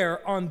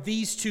bear on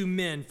these two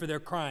men for their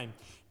crime.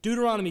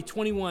 Deuteronomy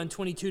 21,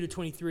 22 to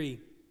 23.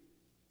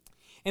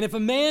 And if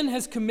a man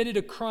has committed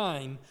a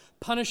crime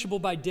punishable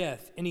by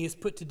death, and he is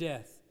put to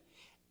death,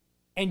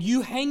 and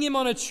you hang him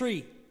on a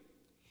tree,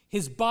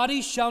 his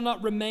body shall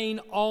not remain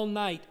all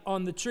night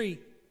on the tree,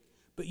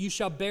 but you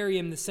shall bury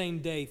him the same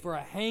day, for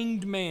a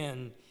hanged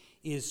man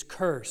is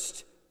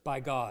cursed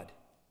by God.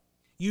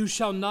 You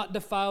shall not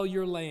defile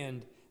your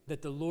land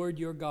that the Lord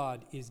your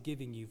God is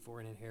giving you for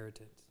an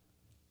inheritance.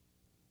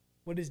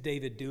 What is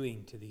David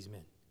doing to these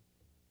men?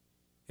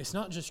 It's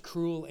not just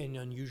cruel and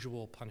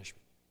unusual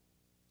punishment.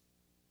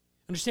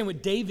 Understand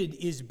what David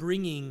is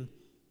bringing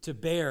to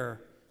bear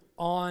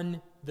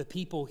on the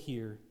people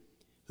here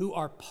who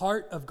are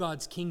part of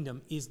God's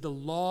kingdom is the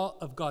law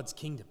of God's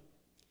kingdom.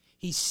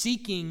 He's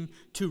seeking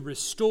to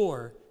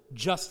restore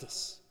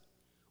justice.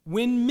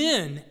 When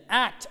men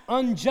act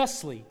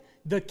unjustly,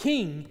 the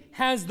king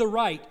has the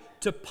right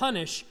to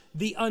punish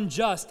the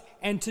unjust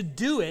and to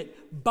do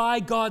it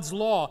by God's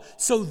law.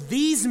 So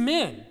these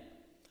men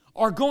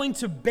are going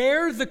to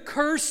bear the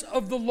curse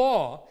of the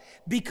law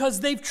because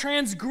they've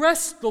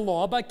transgressed the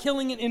law by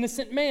killing an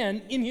innocent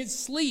man in his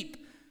sleep,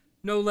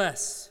 no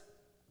less.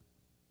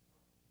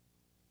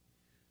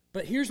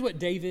 But here's what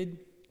David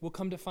will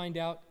come to find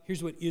out.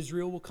 Here's what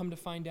Israel will come to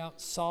find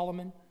out.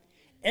 Solomon.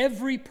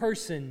 Every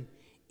person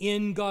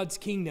in God's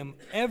kingdom,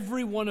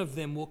 every one of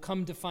them will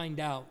come to find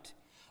out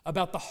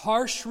about the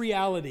harsh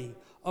reality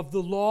of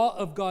the law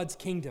of God's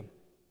kingdom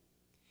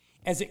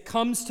as it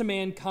comes to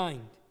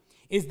mankind,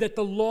 is that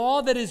the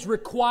law that is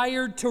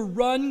required to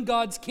run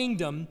God's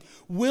kingdom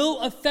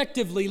will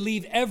effectively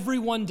leave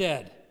everyone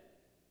dead.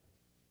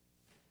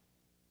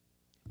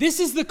 This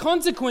is the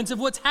consequence of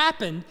what's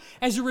happened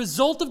as a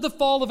result of the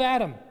fall of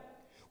Adam.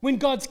 When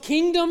God's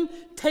kingdom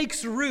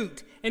takes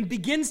root and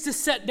begins to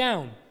set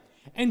down,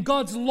 and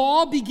God's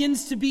law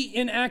begins to be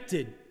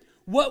enacted,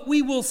 what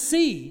we will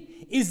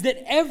see is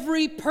that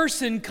every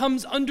person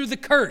comes under the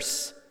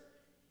curse.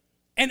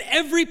 And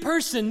every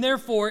person,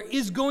 therefore,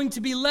 is going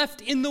to be left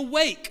in the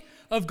wake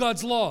of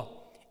God's law.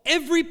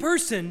 Every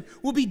person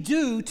will be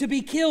due to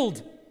be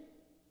killed.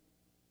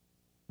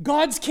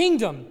 God's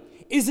kingdom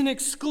is an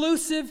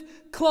exclusive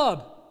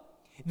club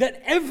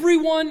that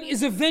everyone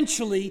is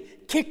eventually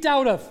kicked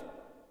out of.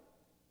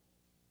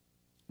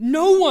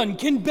 No one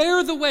can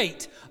bear the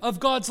weight of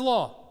God's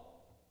law.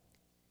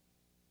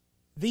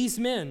 These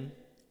men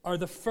are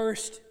the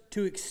first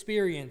to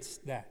experience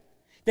that.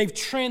 They've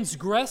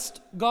transgressed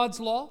God's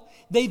law.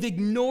 They've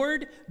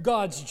ignored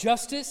God's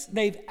justice.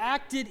 They've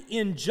acted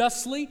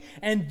unjustly,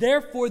 and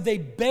therefore they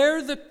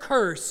bear the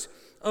curse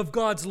of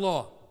God's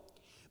law.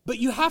 But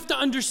you have to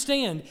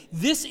understand,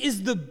 this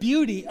is the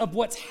beauty of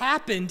what's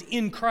happened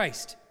in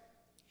Christ.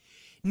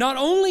 Not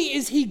only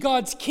is he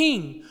God's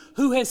king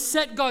who has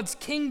set God's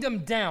kingdom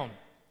down,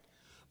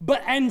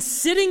 but and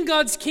sitting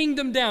God's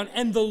kingdom down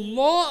and the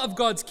law of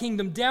God's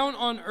kingdom down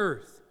on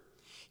earth,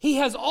 he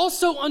has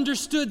also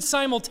understood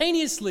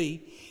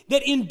simultaneously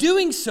that in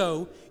doing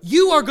so,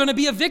 you are going to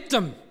be a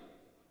victim.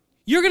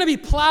 You're going to be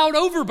plowed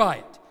over by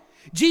it.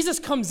 Jesus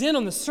comes in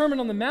on the Sermon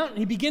on the Mount and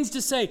he begins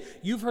to say,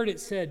 you've heard it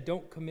said,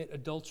 don't commit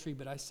adultery,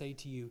 but I say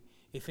to you,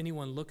 if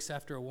anyone looks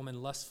after a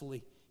woman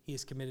lustfully, he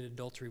has committed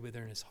adultery with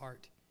her in his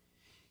heart.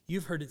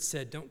 You've heard it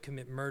said, don't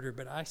commit murder,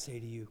 but I say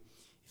to you,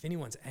 if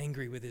anyone's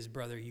angry with his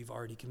brother, you've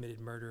already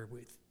committed murder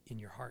in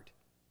your heart.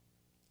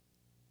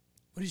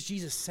 What is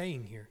Jesus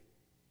saying here?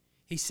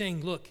 He's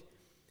saying, look,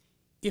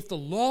 if the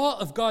law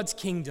of God's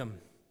kingdom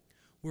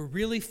were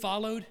really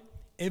followed,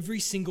 every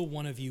single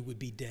one of you would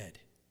be dead.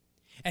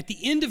 At the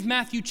end of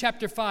Matthew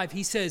chapter 5,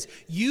 he says,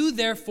 you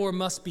therefore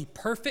must be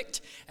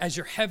perfect as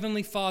your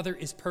heavenly Father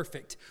is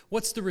perfect.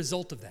 What's the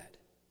result of that?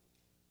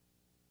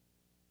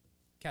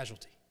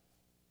 Casualty.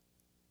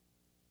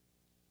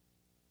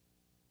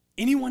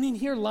 Anyone in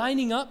here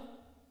lining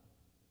up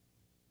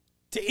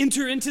to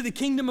enter into the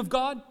kingdom of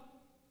God?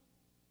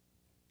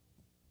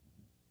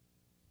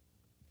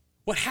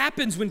 What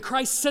happens when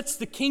Christ sets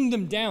the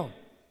kingdom down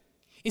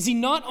is he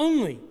not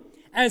only,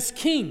 as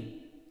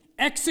king,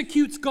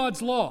 executes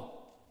God's law,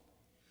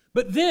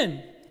 but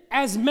then,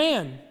 as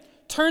man,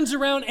 turns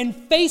around and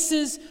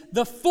faces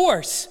the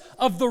force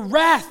of the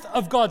wrath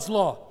of God's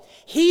law.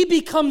 He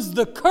becomes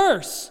the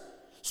curse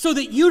so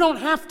that you don't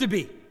have to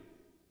be.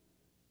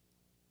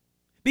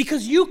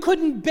 Because you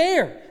couldn't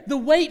bear the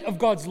weight of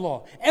God's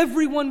law.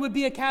 Everyone would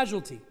be a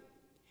casualty.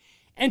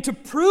 And to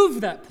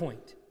prove that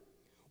point,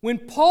 when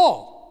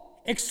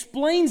Paul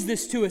explains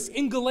this to us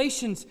in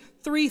Galatians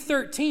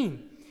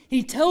 3:13,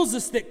 he tells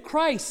us that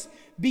Christ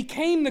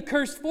became the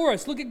curse for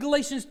us. Look at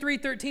Galatians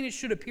 3:13. It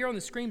should appear on the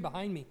screen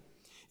behind me.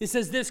 It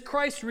says this,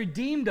 Christ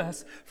redeemed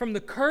us from the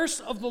curse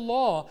of the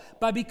law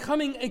by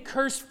becoming a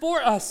curse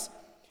for us.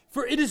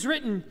 For it is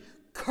written,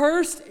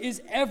 cursed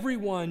is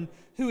everyone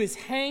who is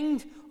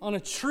hanged on a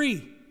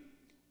tree.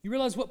 You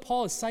realize what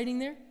Paul is citing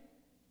there?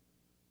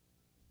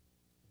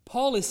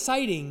 Paul is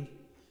citing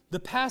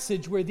the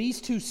passage where these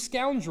two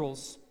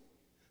scoundrels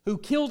who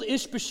killed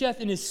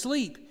Ish-Bosheth in his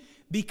sleep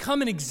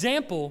become an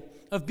example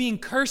of being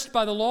cursed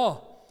by the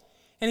law.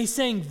 And he's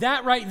saying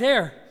that right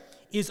there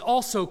is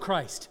also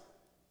Christ.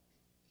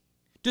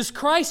 Does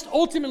Christ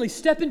ultimately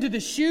step into the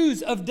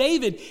shoes of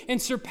David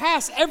and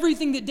surpass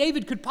everything that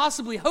David could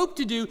possibly hope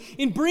to do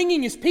in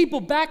bringing his people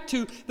back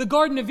to the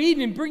Garden of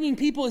Eden and bringing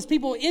his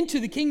people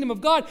into the kingdom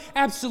of God?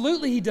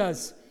 Absolutely he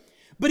does.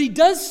 But he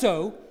does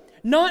so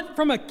not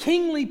from a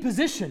kingly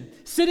position,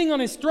 sitting on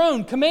his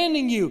throne,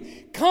 commanding you,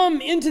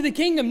 come into the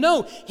kingdom.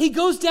 No, he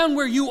goes down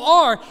where you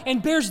are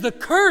and bears the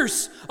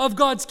curse of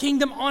God's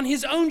kingdom on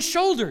his own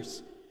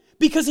shoulders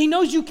because he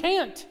knows you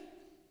can't.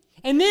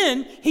 And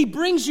then he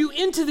brings you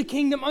into the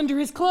kingdom under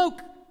his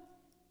cloak.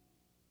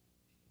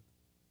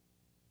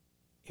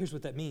 Here's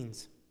what that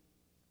means.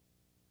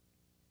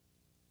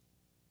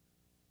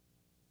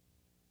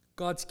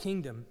 God's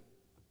kingdom,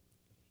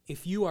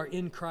 if you are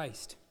in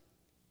Christ,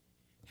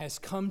 has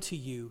come to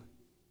you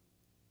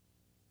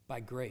by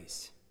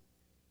grace.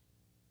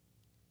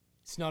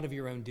 It's not of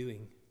your own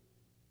doing.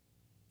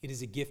 It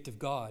is a gift of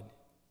God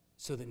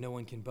so that no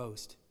one can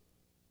boast.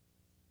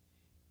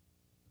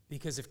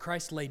 Because if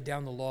Christ laid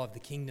down the law of the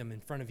kingdom in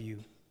front of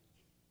you,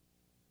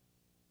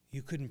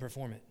 you couldn't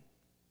perform it.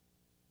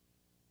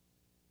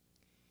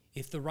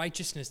 If the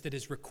righteousness that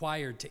is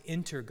required to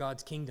enter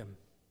God's kingdom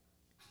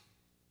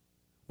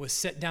was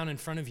set down in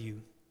front of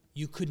you,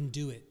 you couldn't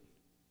do it.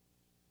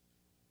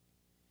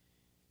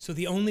 So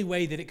the only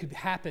way that it could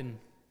happen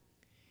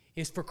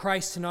is for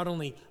Christ to not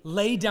only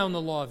lay down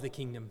the law of the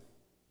kingdom,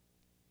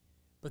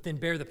 but then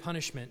bear the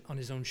punishment on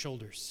his own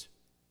shoulders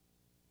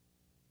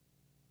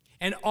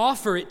and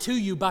offer it to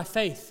you by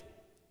faith,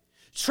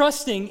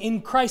 trusting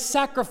in Christ's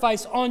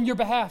sacrifice on your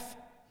behalf,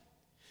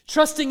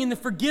 trusting in the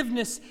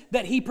forgiveness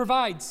that he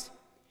provides.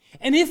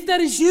 And if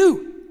that is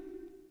you,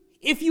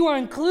 if you are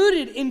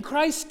included in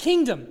Christ's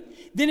kingdom,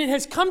 then it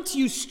has come to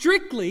you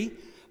strictly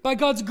by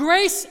God's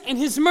grace and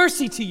his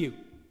mercy to you.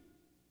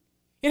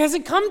 It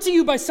hasn't come to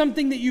you by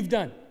something that you've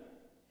done.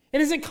 It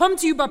hasn't come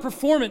to you by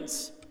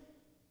performance.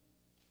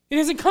 It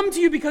hasn't come to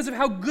you because of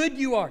how good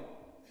you are.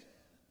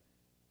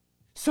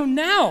 So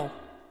now,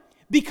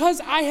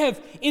 because I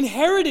have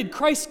inherited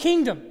Christ's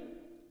kingdom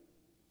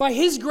by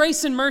his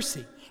grace and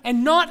mercy,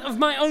 and not of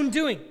my own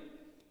doing,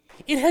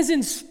 it has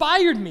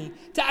inspired me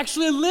to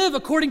actually live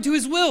according to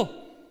his will.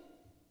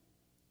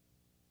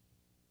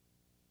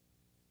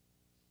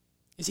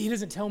 You see, he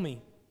doesn't tell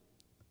me,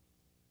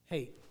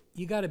 hey,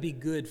 you got to be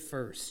good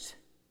first,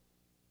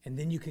 and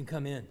then you can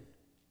come in.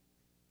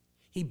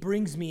 He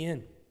brings me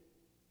in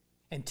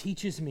and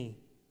teaches me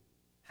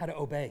how to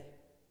obey.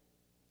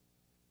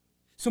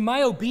 So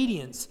my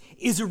obedience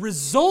is a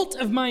result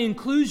of my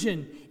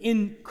inclusion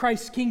in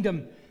Christ's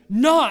kingdom,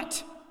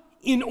 not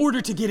in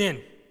order to get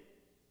in.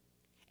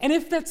 And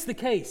if that's the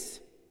case,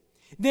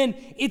 then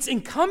it's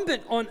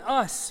incumbent on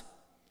us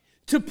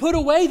to put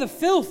away the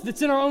filth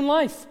that's in our own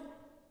life.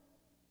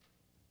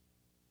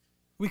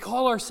 We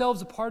call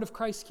ourselves a part of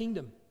Christ's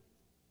kingdom,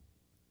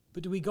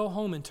 but do we go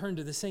home and turn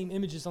to the same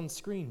images on the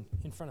screen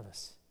in front of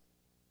us?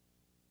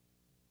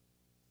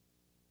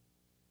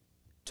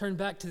 Turn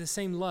back to the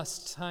same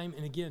lust time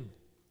and again.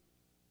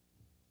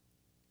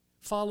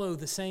 Follow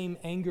the same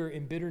anger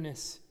and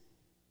bitterness,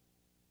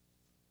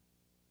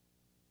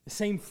 the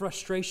same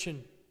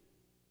frustration,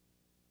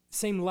 the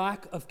same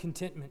lack of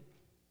contentment.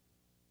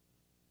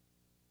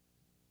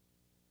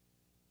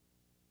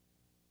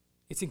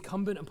 It's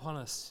incumbent upon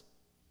us,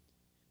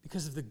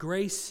 because of the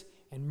grace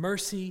and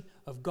mercy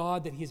of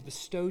God that he has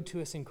bestowed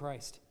to us in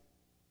Christ,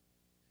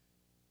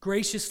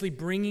 graciously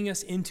bringing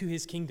us into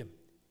his kingdom,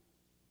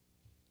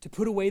 to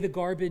put away the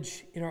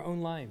garbage in our own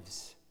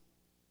lives,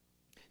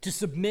 to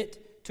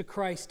submit to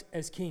Christ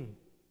as King.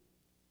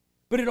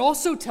 But it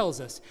also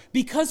tells us,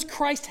 because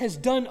Christ has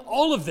done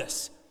all of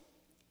this,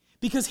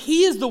 because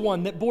he is the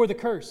one that bore the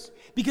curse,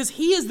 because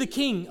he is the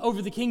king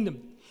over the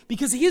kingdom,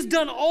 because he has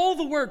done all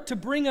the work to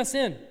bring us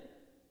in,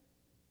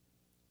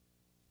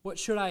 what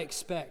should I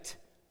expect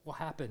will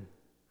happen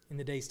in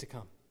the days to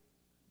come?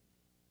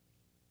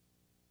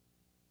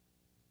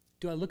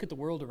 Do I look at the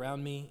world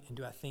around me and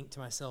do I think to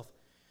myself,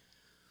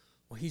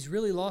 well, he's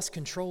really lost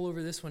control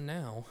over this one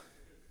now?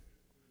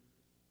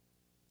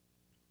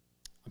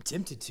 I'm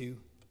tempted to.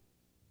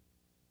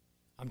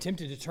 I'm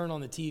tempted to turn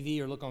on the TV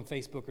or look on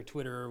Facebook or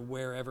Twitter or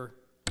wherever,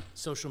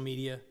 social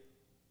media,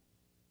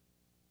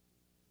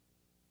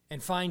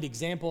 and find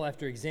example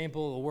after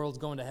example, the world's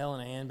going to hell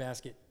in a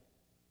handbasket.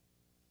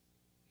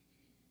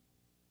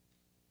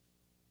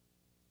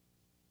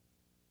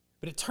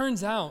 But it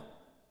turns out,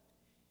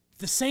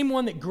 the same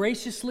one that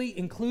graciously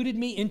included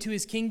me into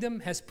his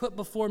kingdom has put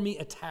before me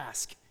a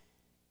task.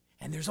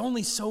 And there's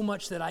only so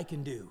much that I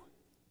can do.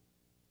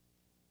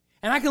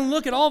 And I can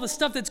look at all the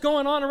stuff that's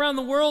going on around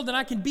the world, and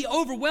I can be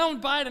overwhelmed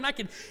by it, and I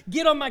can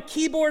get on my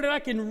keyboard, and I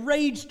can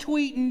rage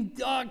tweet and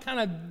kind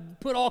of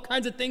put all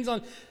kinds of things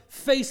on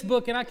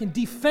Facebook, and I can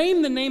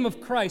defame the name of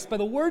Christ by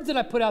the words that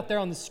I put out there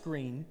on the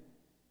screen.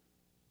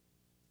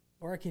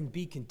 Or I can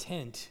be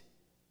content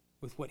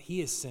with what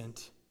he has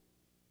sent,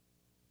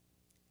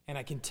 and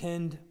I can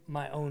tend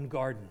my own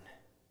garden.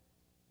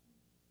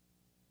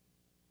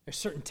 There's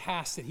certain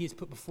tasks that he has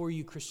put before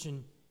you,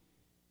 Christian,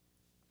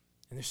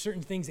 and there's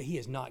certain things that he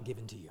has not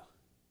given to you.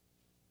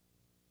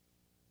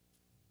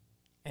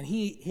 And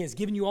he has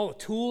given you all the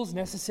tools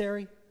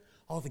necessary,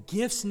 all the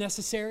gifts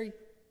necessary.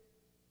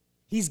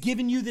 He's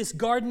given you this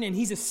garden, and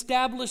he's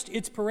established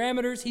its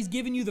parameters. He's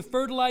given you the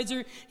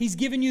fertilizer. He's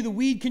given you the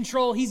weed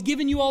control. He's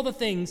given you all the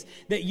things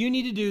that you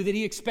need to do that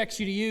he expects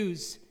you to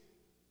use.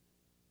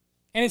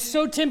 And it's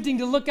so tempting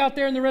to look out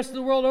there in the rest of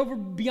the world over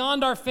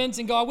beyond our fence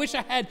and go, I wish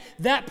I had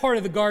that part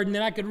of the garden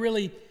that I could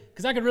really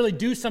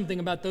do something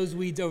about those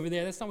weeds over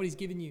there. That's not what he's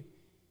given you.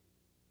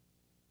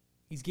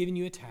 He's given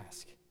you a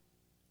task.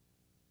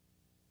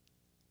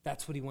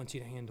 That's what he wants you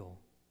to handle.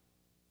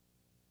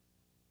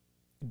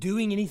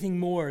 Doing anything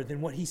more than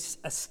what he's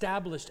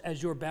established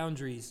as your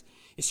boundaries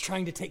is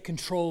trying to take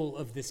control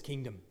of this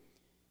kingdom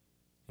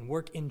and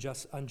work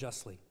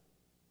unjustly.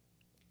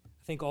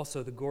 I think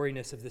also the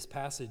goriness of this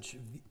passage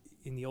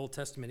in the Old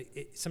Testament,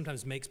 it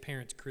sometimes makes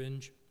parents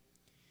cringe.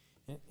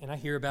 And I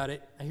hear about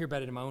it. I hear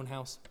about it in my own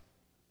house.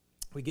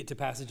 We get to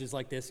passages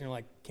like this, and you're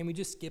like, can we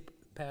just skip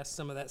past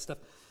some of that stuff?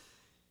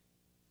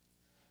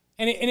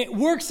 And it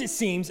works, it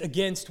seems,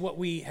 against what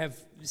we have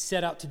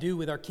set out to do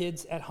with our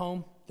kids at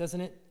home,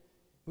 doesn't it?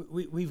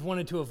 We've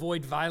wanted to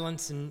avoid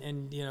violence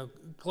and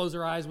close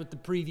our eyes with the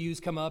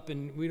previews come up,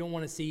 and we don't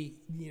want to see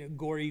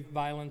gory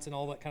violence and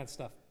all that kind of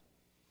stuff.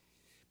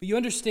 But you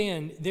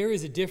understand there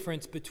is a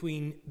difference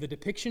between the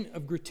depiction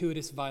of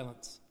gratuitous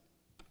violence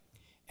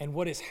and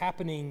what is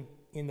happening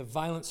in the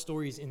violent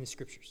stories in the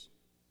Scriptures.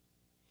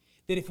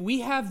 That if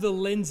we have the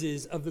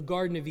lenses of the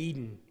Garden of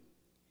Eden,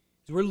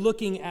 as we're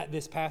looking at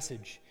this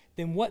passage,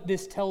 then what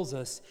this tells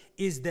us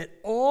is that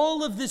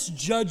all of this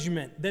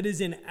judgment that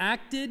is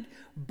enacted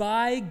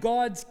by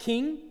God's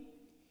king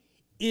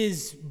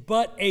is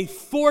but a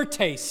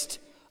foretaste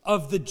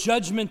of the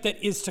judgment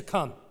that is to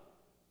come.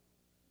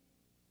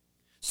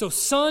 So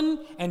son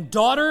and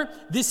daughter,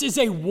 this is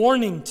a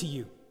warning to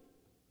you.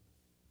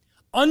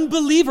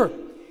 Unbeliever,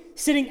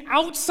 sitting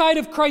outside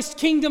of Christ's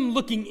kingdom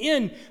looking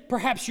in,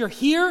 perhaps you're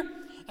here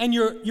and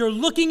you're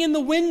looking in the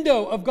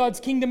window of God's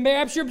kingdom.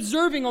 Perhaps you're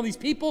observing all these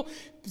people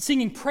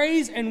singing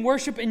praise and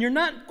worship, and you're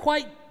not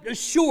quite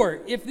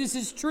sure if this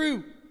is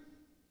true.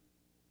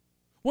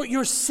 What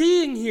you're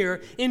seeing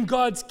here in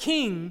God's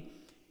king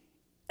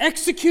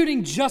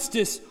executing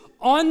justice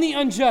on the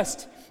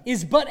unjust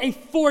is but a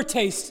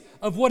foretaste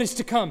of what is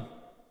to come.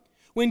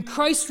 When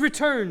Christ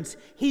returns,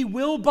 he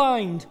will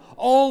bind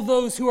all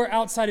those who are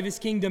outside of his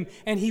kingdom,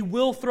 and he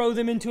will throw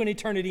them into an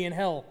eternity in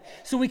hell.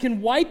 So we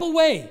can wipe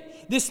away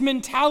this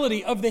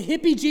mentality of the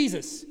hippie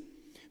Jesus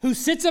who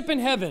sits up in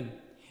heaven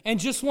and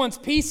just wants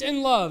peace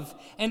and love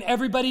and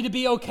everybody to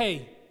be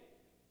okay.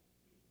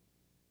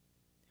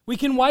 We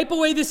can wipe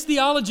away this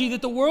theology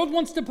that the world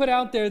wants to put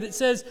out there that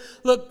says,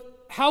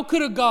 look, how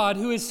could a God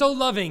who is so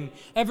loving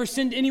ever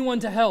send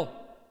anyone to hell?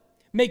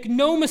 Make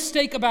no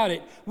mistake about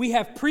it. We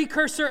have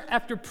precursor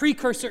after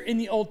precursor in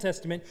the Old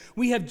Testament.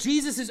 We have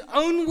Jesus'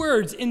 own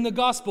words in the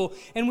gospel,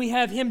 and we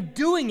have him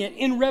doing it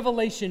in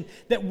Revelation,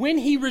 that when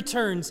he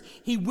returns,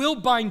 he will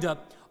bind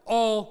up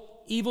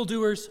all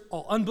evildoers,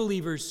 all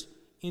unbelievers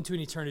into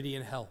an eternity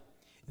in hell.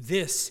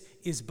 This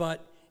is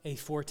but a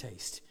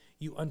foretaste.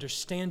 You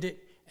understand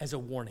it as a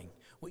warning.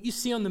 What you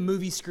see on the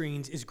movie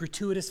screens is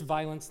gratuitous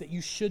violence that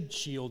you should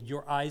shield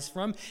your eyes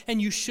from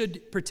and you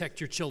should protect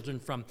your children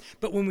from.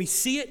 But when we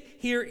see it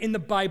here in the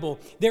Bible,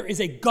 there is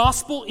a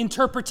gospel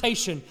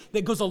interpretation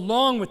that goes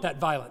along with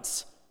that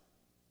violence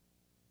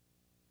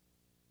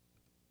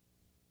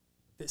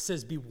that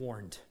says, be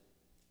warned.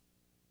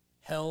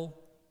 Hell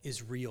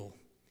is real,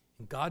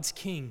 and God's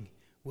king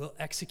will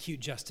execute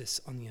justice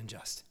on the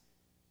unjust.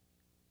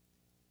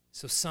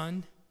 So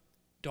son,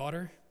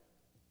 daughter,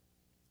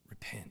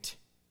 repent.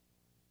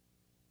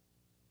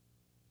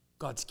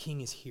 God's king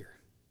is here.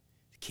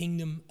 The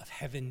kingdom of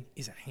heaven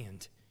is at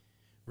hand.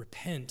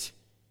 Repent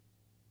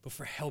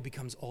before hell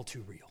becomes all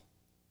too real.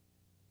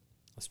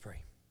 Let's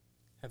pray.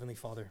 Heavenly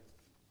Father,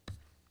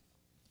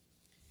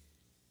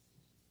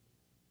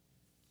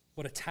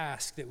 what a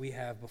task that we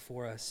have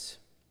before us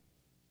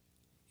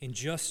in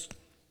just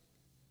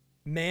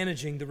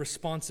managing the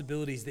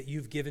responsibilities that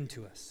you've given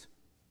to us.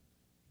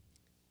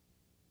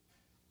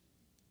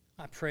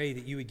 I pray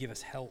that you would give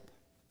us help.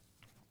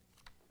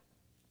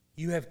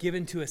 You have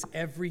given to us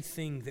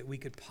everything that we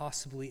could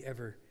possibly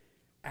ever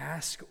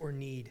ask or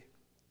need.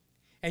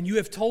 And you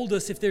have told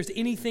us if there's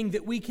anything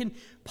that we can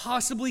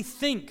possibly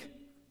think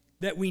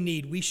that we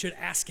need, we should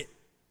ask it.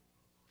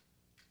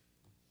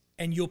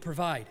 And you'll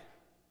provide.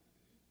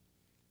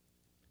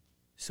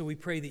 So we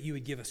pray that you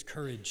would give us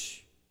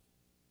courage,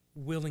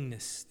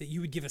 willingness, that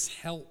you would give us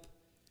help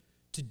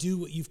to do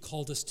what you've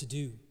called us to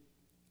do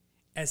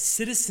as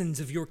citizens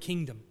of your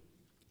kingdom,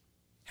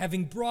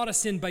 having brought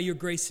us in by your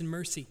grace and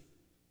mercy.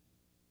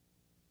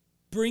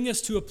 Bring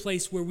us to a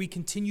place where we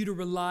continue to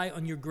rely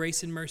on your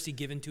grace and mercy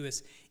given to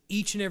us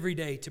each and every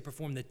day to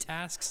perform the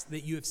tasks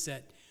that you have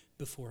set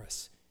before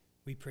us.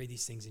 We pray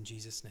these things in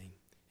Jesus' name.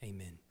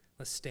 Amen.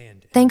 Let's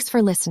stand. Thanks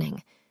for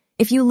listening.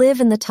 If you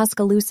live in the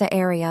Tuscaloosa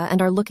area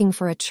and are looking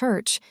for a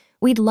church,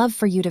 we'd love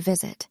for you to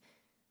visit.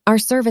 Our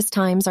service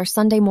times are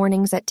Sunday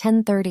mornings at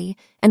 10:30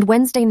 and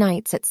Wednesday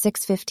nights at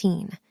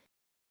 6:15.